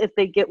 like if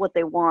they get what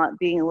they want,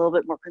 being a little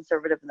bit more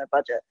conservative in their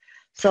budget.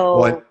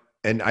 Well, So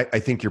and I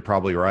think you're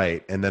probably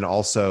right. And then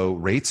also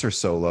rates are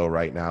so low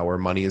right now where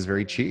money is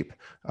very cheap.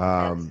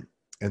 yes.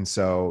 And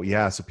so,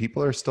 yeah, so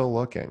people are still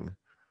looking.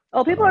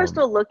 Oh, people are Um,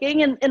 still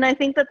looking, and I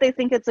think that they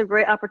think it's a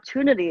great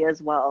opportunity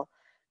as well,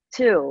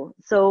 too.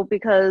 So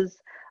because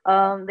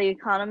the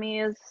economy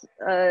is,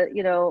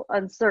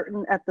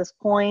 uncertain at this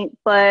point,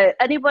 but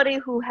anybody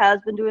who has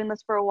been doing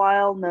this for a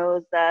while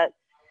knows that,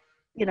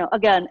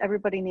 again,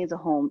 everybody needs a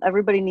home.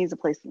 Everybody needs a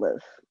place to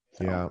live.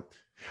 So yeah.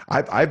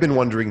 I've been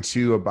wondering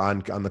too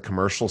about on the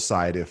commercial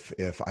side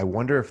if I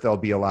wonder if there'll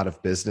be a lot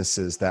of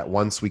businesses that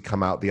once we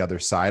come out the other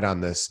side on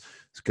this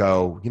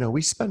go,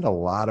 we spend a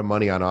lot of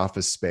money on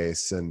office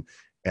space and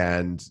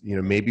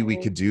maybe we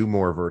could do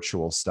more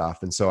virtual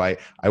stuff. And so I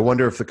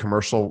wonder if the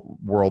commercial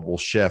world will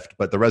shift,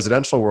 but the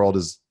residential world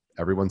is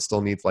everyone still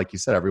needs, like you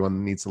said,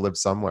 everyone needs to live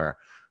somewhere.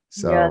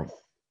 yes, So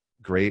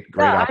great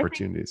yeah,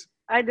 opportunities.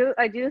 I do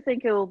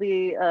think it will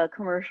be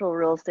commercial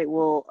real estate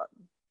will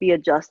be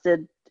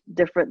adjusted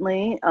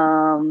differently.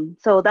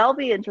 So that'll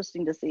be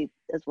interesting to see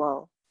as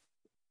well.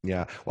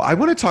 Yeah. Well, I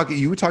want to talk,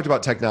 you talked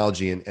about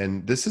technology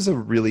and this is a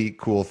really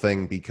cool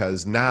thing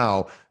because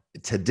now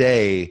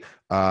today,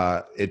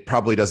 it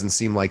probably doesn't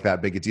seem like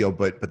that big a deal,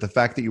 but the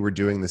fact that you were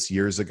doing this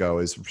years ago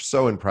is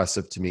so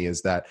impressive to me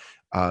is that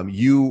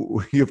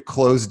you've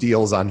closed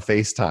deals on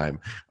FaceTime.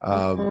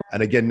 Mhm.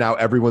 And again, now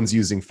everyone's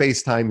using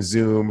FaceTime,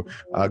 Zoom,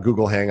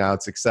 Google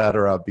Hangouts, et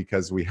cetera,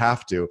 because we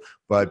have to.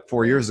 But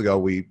 4 years ago,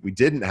 we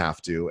didn't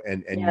have to,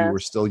 and you were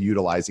Yes. still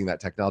utilizing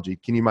that technology.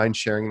 Can you mind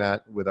sharing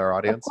that with our Of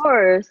audience?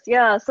 course,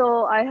 yeah.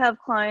 So I have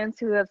clients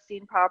who have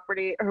seen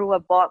property or who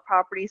have bought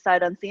property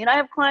sight unseen. I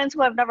have clients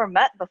who I've never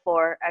met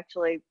before,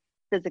 actually,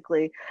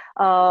 physically,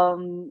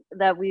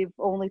 that we've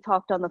only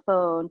talked on the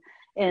phone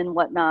and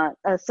whatnot.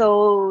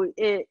 So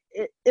it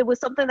was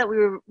something that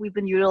we've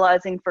been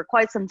utilizing for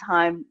quite some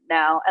time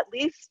now, at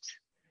least.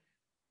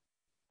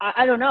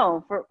 I don't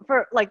know,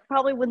 for like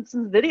probably when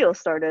since video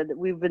started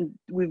we've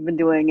been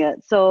doing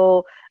it.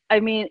 So I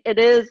mean it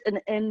is an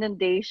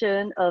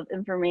inundation of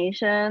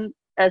information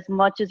as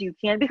much as you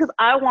can because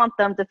I want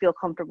them to feel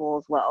comfortable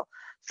as well.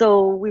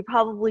 So we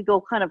probably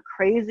go kind of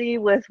crazy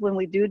with when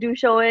we do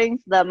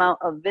showings, the amount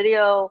of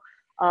video,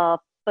 uh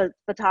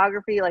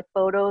photography, like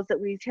photos that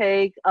we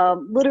take,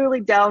 literally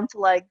down to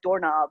like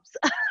doorknobs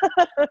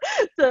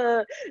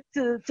to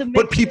to make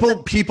But sure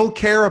that people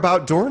care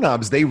about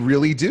doorknobs. They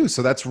really do.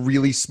 So that's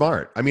really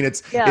smart. I mean,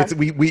 yeah. it's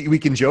we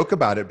can joke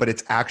about it, but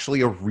it's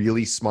actually a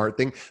really smart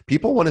thing.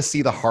 People want to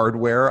see the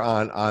hardware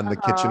on the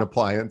kitchen Uh-huh.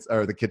 appliance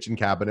or the kitchen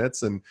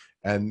cabinets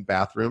and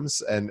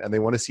bathrooms, and they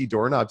want to see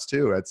doorknobs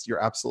too. It's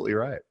you're absolutely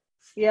right.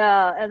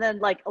 Yeah, and then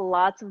like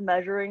lots of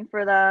measuring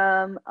for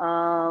them.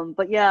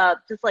 But yeah,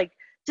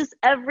 just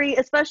every,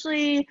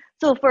 especially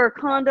so for a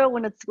condo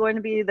when it's going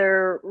to be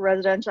their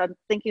residential. I'm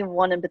thinking of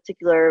one in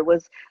particular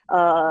was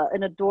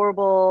an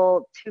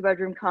adorable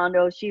two-bedroom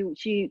condo.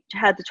 She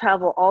had to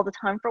travel all the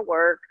time for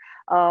work.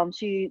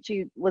 She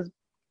was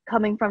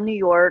coming from New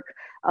York,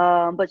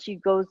 but she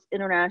goes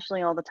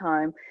internationally all the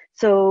time.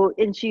 So,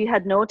 and she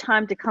had no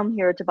time to come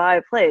here to buy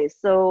a place.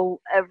 So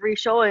every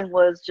showing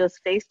was just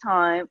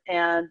FaceTime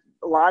and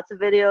lots of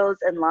videos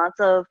and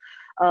lots of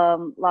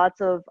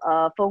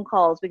phone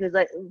calls because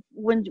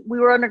when we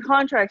were under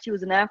contract, she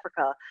was in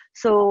Africa.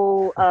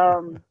 So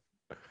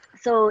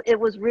so it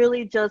was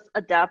really just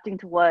adapting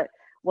to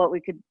what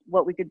we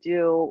could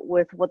do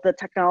with what the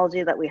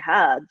technology that we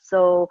had.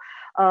 So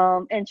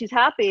and she's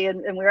happy,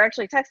 and we were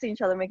actually texting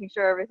each other making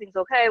sure everything's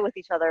okay with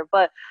each other.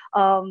 But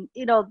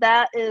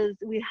that is,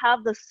 we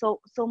have the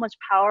so much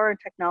power in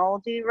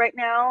technology right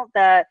now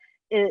that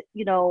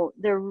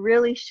there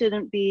really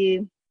shouldn't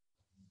be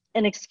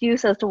an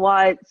excuse as to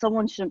why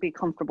someone shouldn't be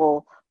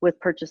comfortable with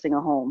purchasing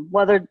a home,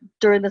 whether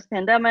during this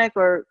pandemic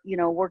or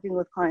working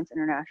with clients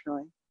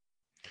internationally.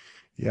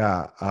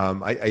 Yeah,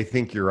 I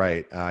think you're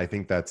right. I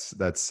think that's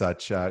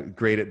such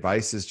great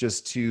advice is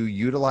just to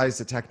utilize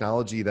the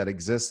technology that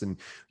exists, and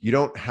you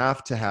don't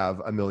have to have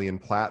a million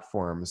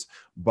platforms.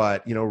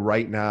 But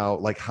right now,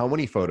 like how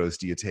many photos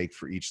do you take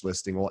for each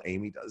listing? Well,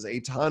 Amy does a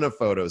ton of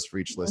photos for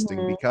each listing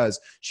Hmm. because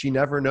she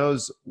never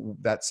knows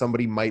that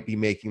somebody might be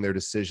making their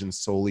decisions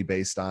solely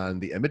based on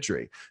the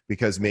imagery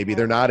because maybe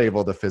they're not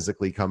able to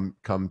physically come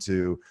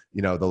to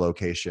the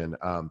location.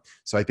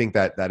 So I think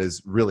that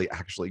is really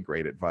actually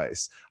great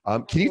advice.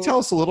 Can you tell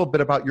us a little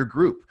bit about your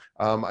group?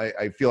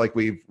 I feel like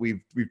we've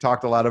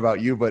talked a lot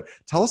about you, but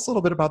tell us a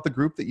little bit about the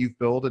group that you've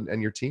built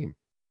and your team.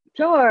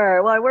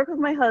 Sure. Well, I work with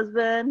my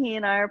husband. He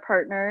and I are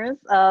partners.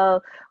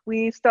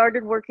 We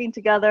started working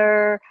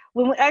together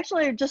when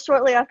actually just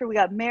shortly after we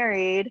got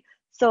married.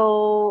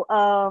 So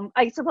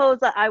I suppose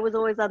that I was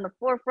always on the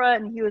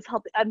forefront, and he was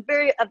helping.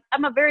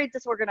 I'm a very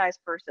disorganized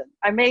person.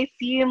 I may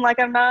seem like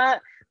I'm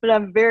not, but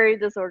I'm very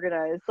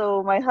disorganized.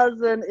 So my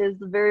husband is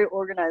the very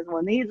organized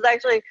one. He's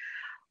actually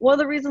one of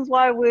the reasons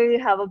why we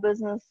have a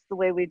business the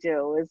way we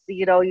do. Is,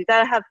 you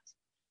gotta have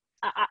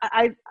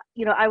I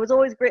I was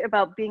always great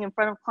about being in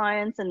front of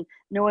clients and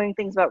knowing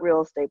things about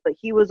real estate, but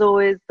he was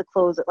always the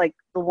closer, like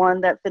the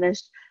one that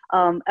finished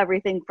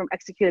everything from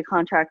executed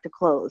contract to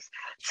close.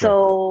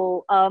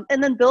 Sure. So,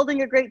 and then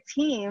building a great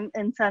team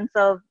in sense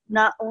of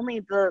not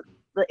only the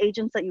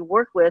agents that you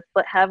work with,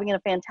 but having a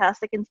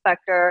fantastic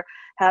inspector,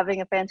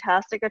 having a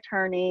fantastic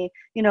attorney.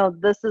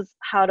 This is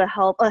how to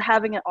help.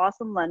 Having an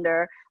awesome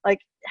lender, like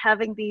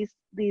having these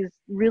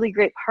really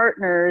great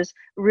partners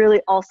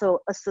really also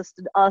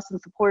assisted us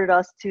and supported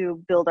us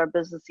to build our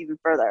business even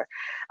further.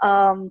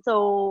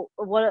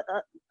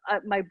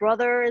 My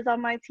brother is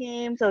on my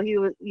team, so he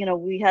was,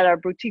 we had our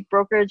boutique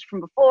brokerage from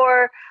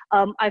before.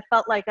 I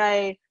felt like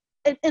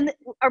and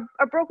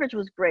our brokerage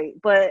was great,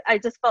 but I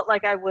just felt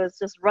like I was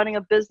just running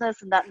a business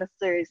and not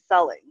necessarily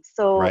selling.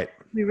 So Right.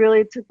 we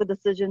really took the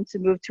decision to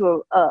move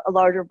to a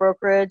larger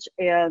brokerage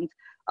and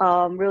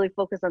really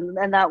focus on,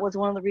 and that was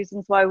one of the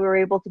reasons why we were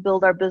able to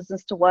build our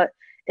business to what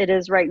it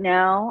is right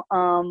now.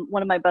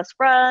 One of my best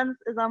friends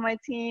is on my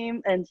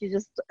team, and she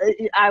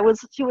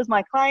was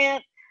my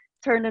client,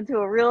 turned into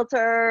a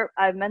realtor.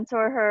 I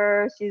mentor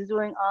her. She's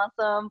doing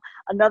awesome.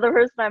 Another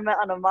person I met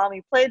on a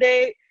mommy play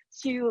date.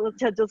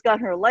 Had just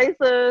got her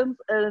license,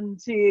 and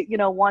she,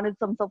 wanted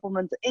some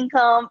supplemental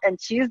income, and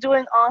she's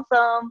doing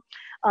awesome.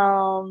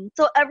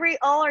 So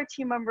all our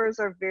team members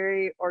are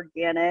very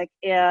organic,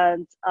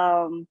 and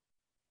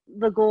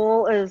the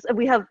goal is,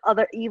 we have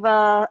other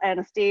Eva,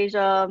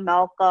 Anastasia,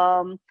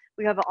 Malcolm.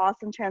 We have an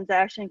awesome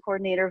transaction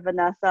coordinator,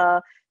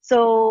 Vanessa.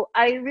 So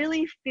I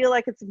really feel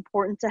like it's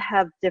important to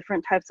have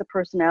different types of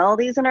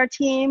personalities in our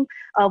team.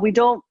 We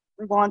don't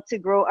want to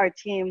grow our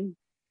team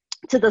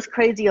to this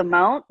crazy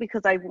amount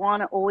because I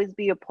want to always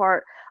be a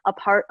part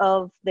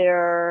of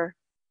their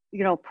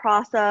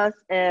process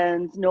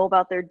and know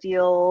about their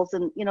deals.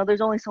 And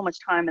there's only so much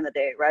time in the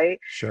day, right?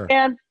 Sure.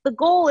 And the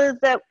goal is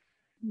that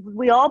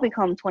we all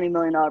become $20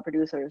 million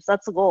producers.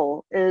 That's the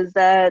goal, is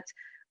that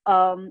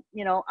I'm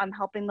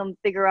helping them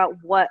figure out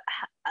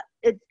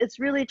it's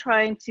really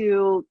trying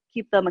to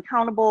keep them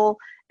accountable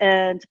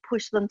and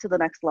push them to the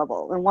next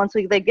level. And once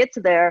they get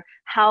to there,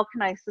 how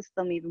can I assist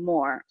them even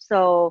more?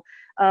 So,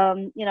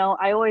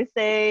 I always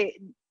say,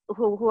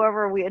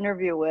 whoever we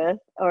interview with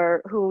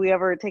or who we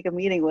ever take a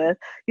meeting with,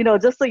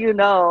 just so you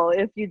know,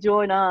 if you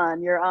join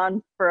on, you're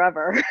on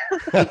forever.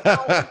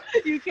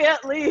 You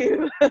can't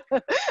leave.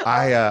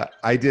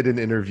 I did an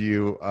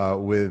interview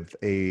with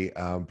a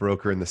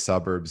broker in the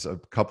suburbs a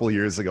couple of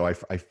years ago.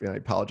 I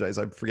apologize,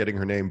 I'm forgetting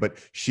her name, but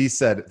she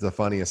said the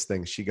funniest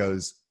thing. She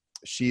goes,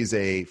 she's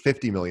a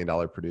 $50 million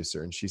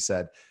producer, and she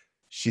said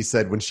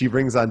when she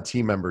brings on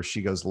team members,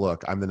 she goes,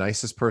 look, I'm the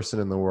nicest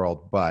person in the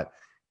world, but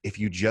if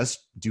you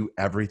just do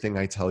everything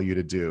I tell you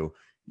to do,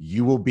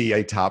 you will be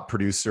a top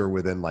producer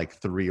within like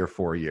 3 or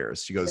 4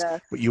 years. She goes,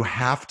 Yes. but you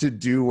have to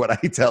do what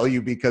I tell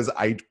you, because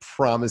I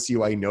promise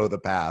you, I know the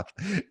path.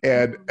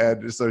 And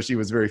so she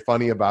was very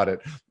funny about it.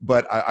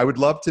 But I would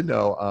love to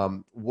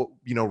know, what,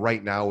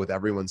 right now with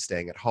everyone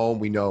staying at home,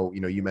 we know,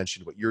 you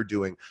mentioned what you're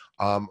doing.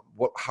 How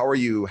are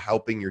you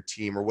helping your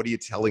team, or what are you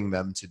telling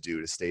them to do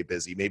to stay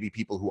busy? Maybe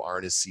people who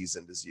aren't as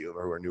seasoned as you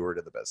or who are newer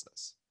to the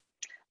business.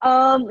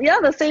 Yeah,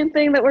 the same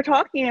thing that we're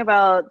talking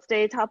about.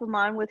 Stay top of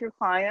mind with your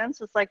clients.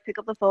 Just like pick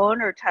up the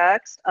phone or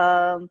text.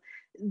 I'm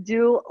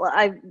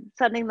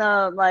sending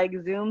them like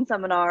Zoom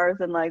seminars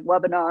and like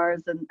webinars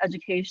and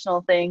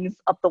educational things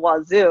up the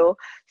wazoo. Yeah.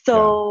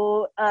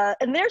 So,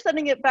 and they're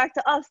sending it back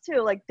to us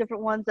too, like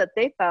different ones that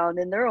they found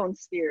in their own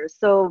spheres.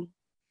 So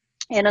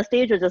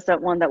Anastasia just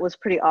sent one that was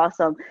pretty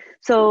awesome.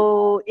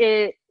 So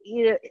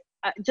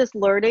just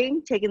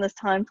learning, taking this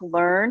time to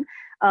learn.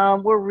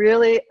 We're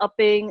really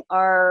upping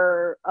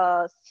our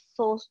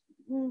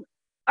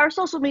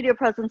social media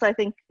presence. I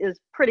think is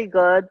pretty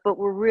good, but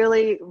we're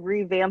really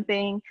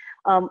revamping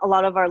a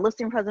lot of our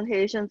listing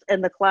presentations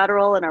and the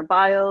collateral and our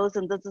bios.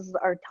 And this is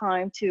our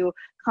time to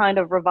kind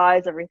of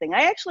revise everything.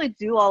 I actually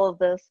do all of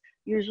this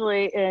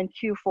usually in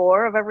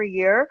Q4 of every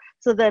year.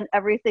 So then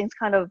everything's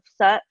kind of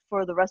set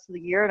for the rest of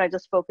the year, and I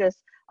just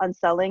focus on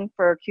selling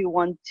for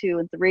Q1, 2,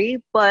 and 3.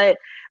 But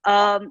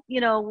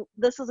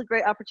this is a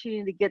great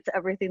opportunity to get to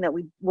everything that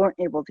we weren't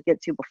able to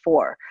get to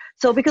before.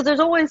 So because there's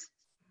always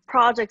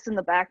projects in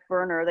the back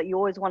burner that you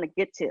always want to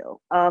get to.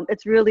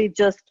 It's really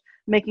just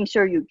making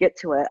sure you get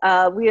to it.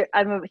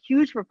 I'm a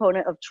huge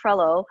proponent of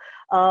Trello.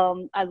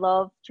 I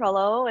love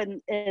Trello,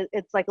 and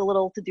it's like a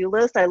little to-do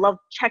list. I love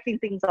checking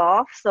things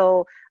off.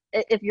 So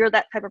if you're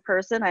that type of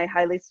person, I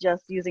highly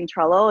suggest using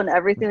Trello, and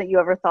everything that you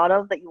ever thought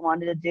of that you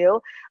wanted to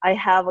do, I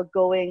have a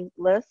going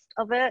list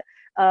of it.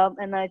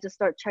 And I just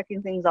start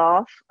checking things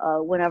off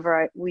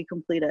whenever we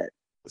complete it.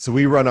 So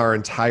we run our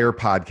entire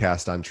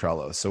podcast on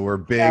Trello. So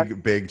we're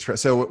Yes.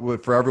 So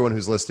for everyone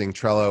who's listening,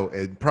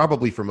 Trello,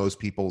 probably for most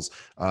people's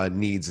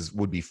needs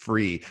would be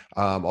free,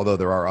 although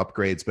there are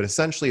upgrades. But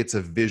essentially, it's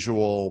a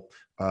visual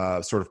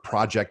sort of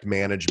project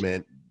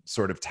management,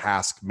 sort of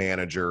task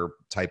manager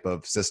type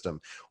of system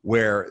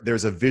where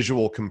there's a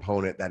visual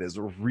component that is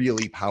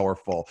really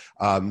powerful.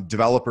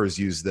 Developers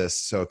use this.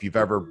 So if you've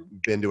ever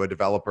been to a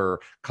developer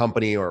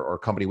company or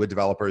company with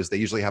developers, they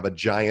usually have a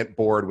giant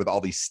board with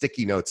all these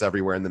sticky notes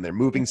everywhere, and then they're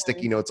moving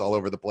sticky notes all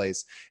over the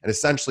place. And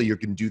essentially you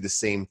can do the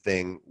same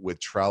thing with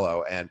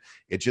Trello. And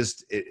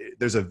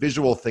there's a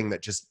visual thing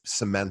that just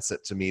cements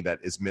it to me that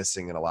is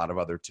missing in a lot of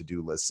other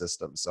to-do list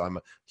systems. So I'm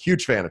a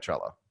huge fan of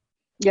Trello.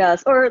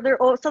 Yes, or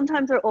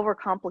sometimes they're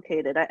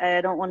overcomplicated.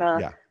 I don't want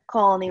to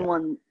call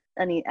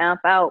any app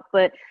out,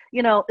 but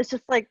it's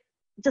just like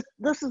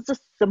this is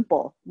just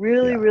simple,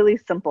 really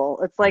simple.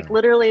 It's like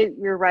literally,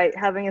 you're right,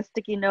 having a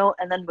sticky note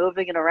and then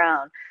moving it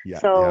around.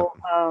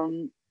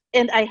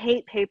 And I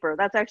hate paper.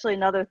 That's actually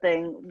another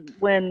thing.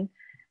 When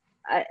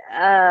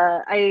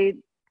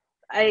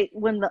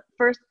when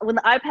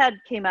the iPad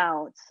came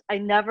out, I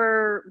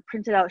never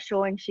printed out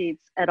showing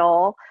sheets at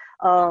all.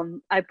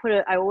 I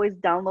always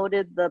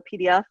downloaded the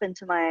PDF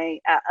into my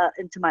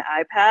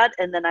iPad,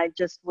 and then I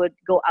just would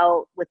go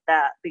out with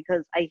that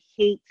because I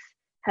hate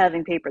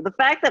having paper. The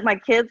fact that my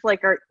kids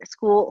are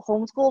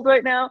homeschooled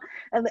right now,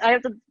 and I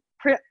have to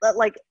print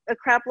like a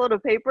crap load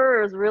of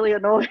paper is really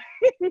annoying.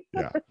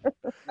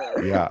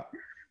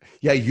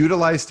 Yeah,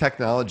 utilize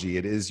technology.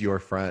 It is your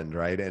friend,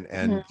 right?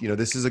 And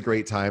this is a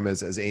great time,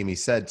 as Amy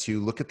said, to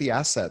look at the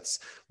assets.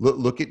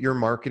 Look at your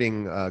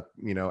marketing,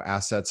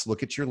 assets.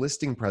 Look at your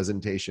listing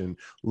presentation.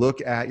 Look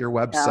at your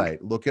website.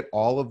 Look at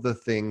all of the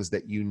things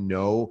that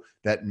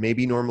that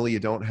maybe normally you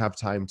don't have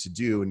time to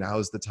do.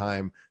 Now's the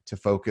time to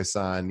focus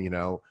on,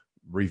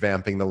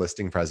 revamping the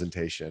listing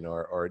presentation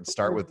or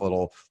start with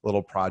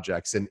little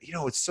projects. And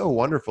it's so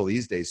wonderful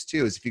these days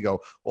too, is if you go,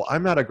 well,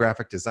 I'm not a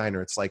graphic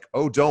designer, it's like,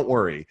 oh, don't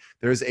worry,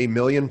 there's a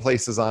million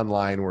places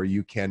online where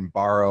you can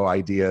borrow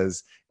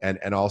ideas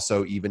and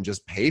also even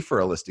just pay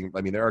for a listing.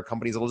 I mean, there are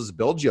companies that will just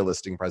build you a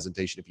listing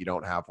presentation if you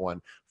don't have one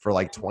for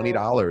like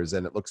 $20,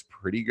 and it looks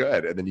pretty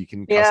good, and then you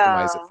can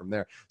customize it from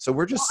there. So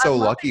we're just so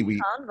lucky.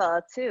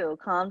 Canva too.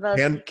 Canva,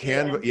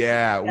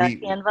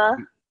 Canva.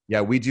 Yeah,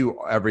 we do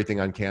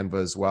everything on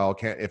Canva as well.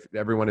 If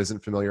everyone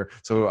isn't familiar,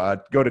 so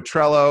go to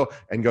Trello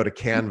and go to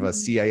Canva,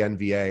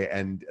 Canva,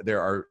 and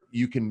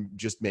you can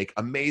just make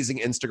amazing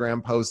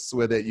Instagram posts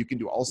with it. You can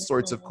do all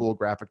sorts of cool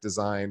graphic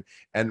design,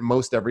 and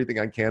most everything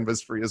on Canva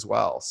is free as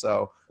well.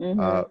 So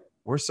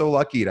we're so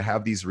lucky to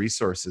have these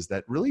resources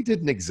that really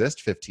didn't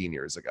exist 15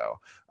 years ago.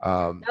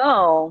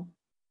 No,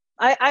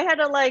 I had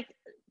to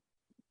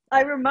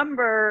I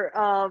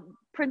remember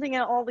printing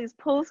out all these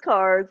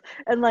postcards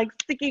and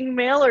sticking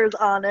mailers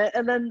on it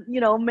and then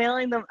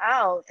mailing them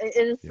out. It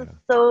is just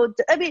so,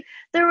 I mean,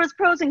 there was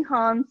pros and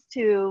cons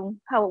to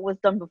how it was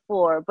done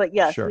before, but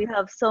yes, we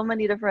have so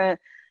many different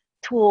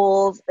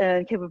tools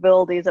and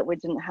capabilities that we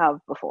didn't have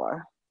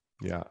before.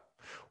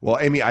 Well,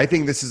 Amy, I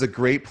think this is a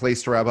great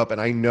place to wrap up. And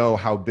I know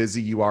how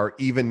busy you are,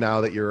 even now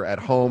that you're at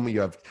home.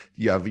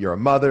 You're a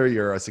mother,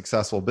 you're a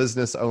successful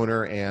business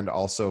owner, and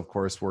also, of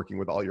course, working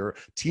with all your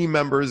team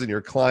members and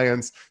your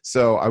clients.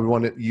 So I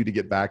wanted you to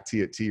get back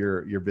to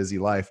your busy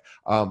life.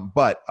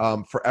 But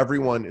for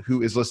everyone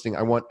who is listening,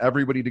 I want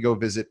everybody to go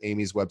visit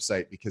Amy's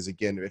website, because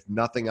again, if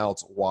nothing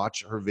else,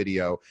 watch her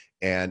video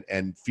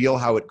and feel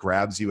how it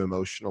grabs you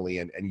emotionally,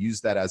 and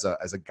use that as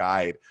a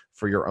guide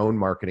for your own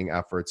marketing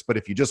efforts. But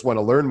if you just want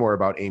to learn more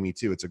about Amy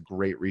too, it's a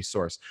great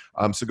resource.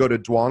 So go to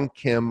Duong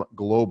Kim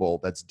Global.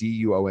 That's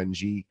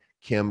DUONG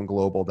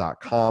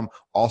KimGlobal.com.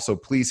 Also,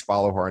 please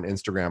follow her on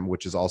Instagram,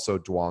 which is also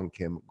Duong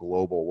Kim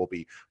Global. We'll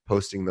be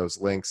posting those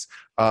links.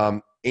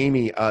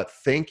 Amy,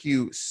 thank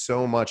you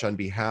so much on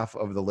behalf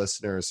of the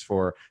listeners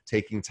for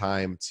taking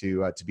time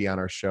to be on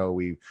our show.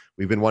 We've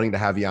been wanting to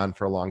have you on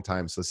for a long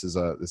time, so this is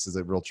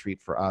a real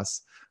treat for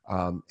us.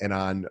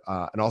 And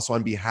also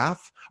on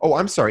behalf. Oh,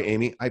 I'm sorry,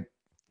 Amy. I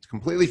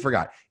completely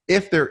forgot.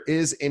 If there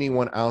is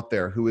anyone out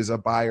there who is a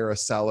buyer, a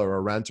seller,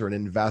 a renter, an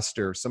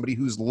investor, somebody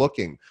who's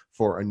looking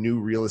for a new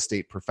real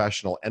estate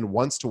professional and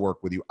wants to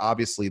work with you,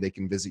 obviously they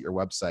can visit your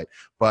website.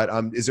 But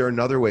is there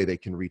another way they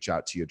can reach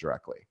out to you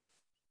directly?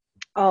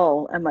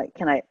 Oh,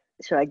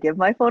 should I give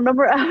my phone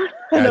number out?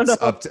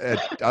 That's up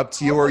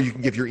to you, or you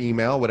can give your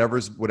email,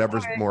 whatever's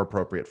more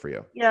appropriate for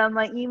you. Yeah,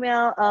 my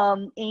email,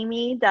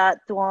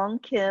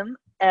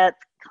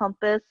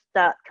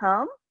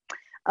 amy.duongkim@compass.com.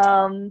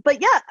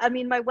 But yeah, I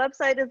mean, my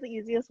website is the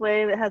easiest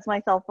way. It has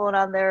my cell phone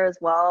on there as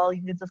well.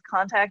 You can just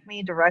contact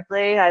me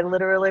directly. I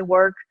literally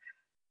work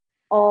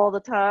all the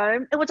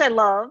time, which I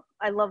love.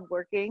 I love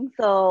working.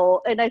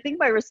 So, and I think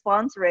my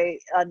response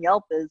rate on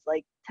Yelp is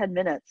 10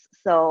 minutes.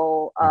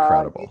 So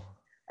incredible.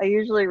 I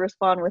usually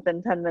respond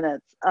within 10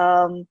 minutes.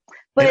 But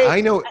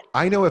I know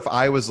if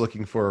I was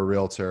looking for a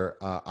realtor,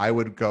 I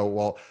would go,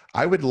 well,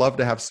 I would love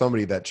to have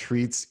somebody that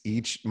treats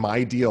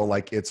my deal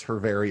like it's her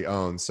very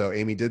own. So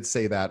Amy did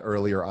say that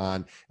earlier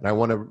on, and I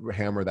want to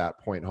hammer that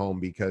point home,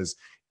 because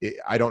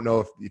I don't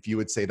know if you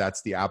would say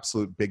that's the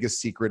absolute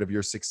biggest secret of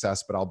your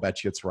success, but I'll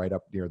bet you it's right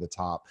up near the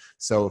top.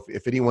 So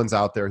if anyone's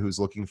out there who's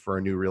looking for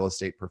a new real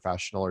estate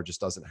professional or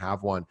just doesn't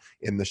have one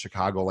in the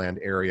Chicagoland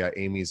area,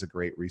 Amy's a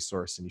great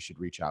resource and you should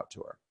reach out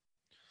to her.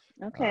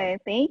 Okay,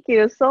 thank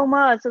you so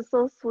much. It's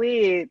so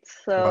sweet.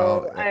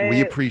 Well, So we I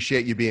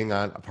appreciate you being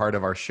on a part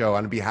of our show.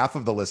 On behalf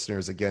of the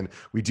listeners, again,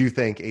 we do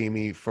thank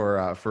Amy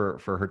for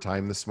her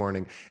time this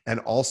morning. And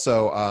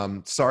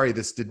also, sorry,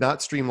 this did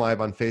not stream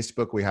live on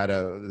Facebook. We had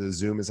the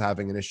Zoom is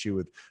having an issue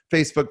with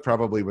Facebook,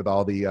 probably with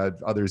all the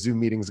other Zoom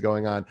meetings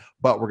going on.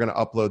 But we're going to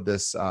upload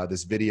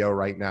this video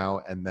right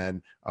now, and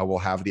then we'll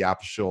have the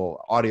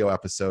actual audio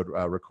episode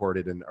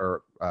recorded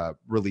or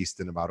released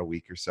in about a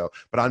week or so.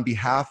 But on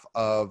behalf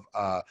of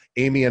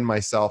Amy and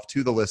myself,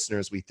 to the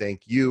listeners, we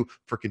thank you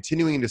for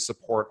continuing to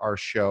support our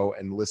show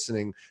and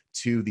listening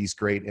to these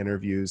great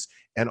interviews.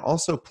 And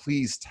also,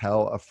 please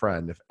tell a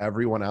friend. If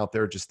everyone out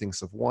there just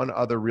thinks of one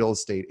other real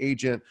estate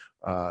agent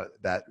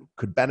that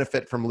could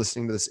benefit from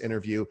listening to this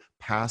interview,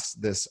 pass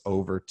this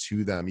over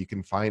to them. You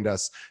can find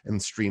us and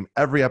stream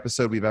every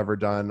episode we've ever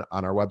done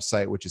on our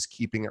website, which is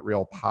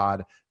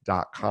keepingitrealpod.com.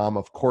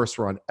 Of course,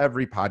 we're on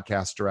every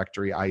podcast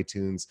directory: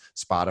 iTunes,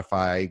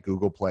 Spotify,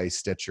 Google Play,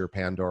 Stitcher,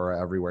 Pandora,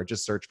 everywhere.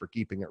 Just search for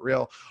Keeping It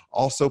Real.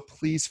 Also,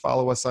 please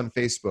follow us on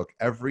Facebook.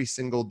 Every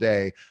single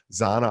day,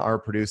 Zana, our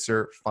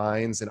producer,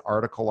 finds an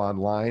article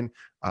online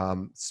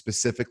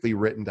specifically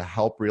written to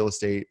help real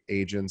estate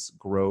agents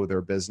grow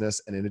their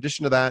business. And in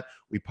addition to that,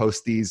 we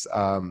post these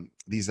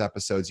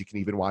episodes. You can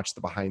even watch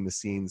the behind the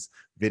scenes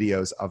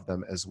videos of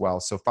them as well.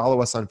 So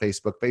follow us on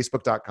Facebook,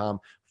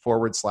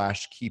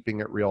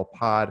 facebook.com/Keeping It Real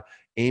Pod.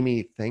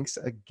 Amy, thanks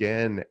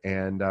again.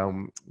 And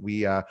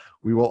we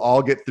will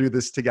all get through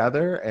this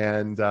together.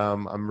 And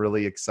I'm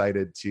really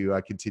excited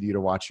to continue to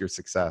watch your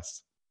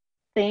success.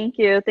 Thank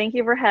you. Thank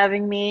you for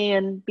having me,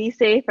 and be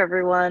safe,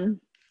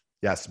 everyone.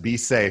 Yes, be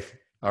safe.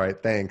 All right,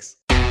 thanks.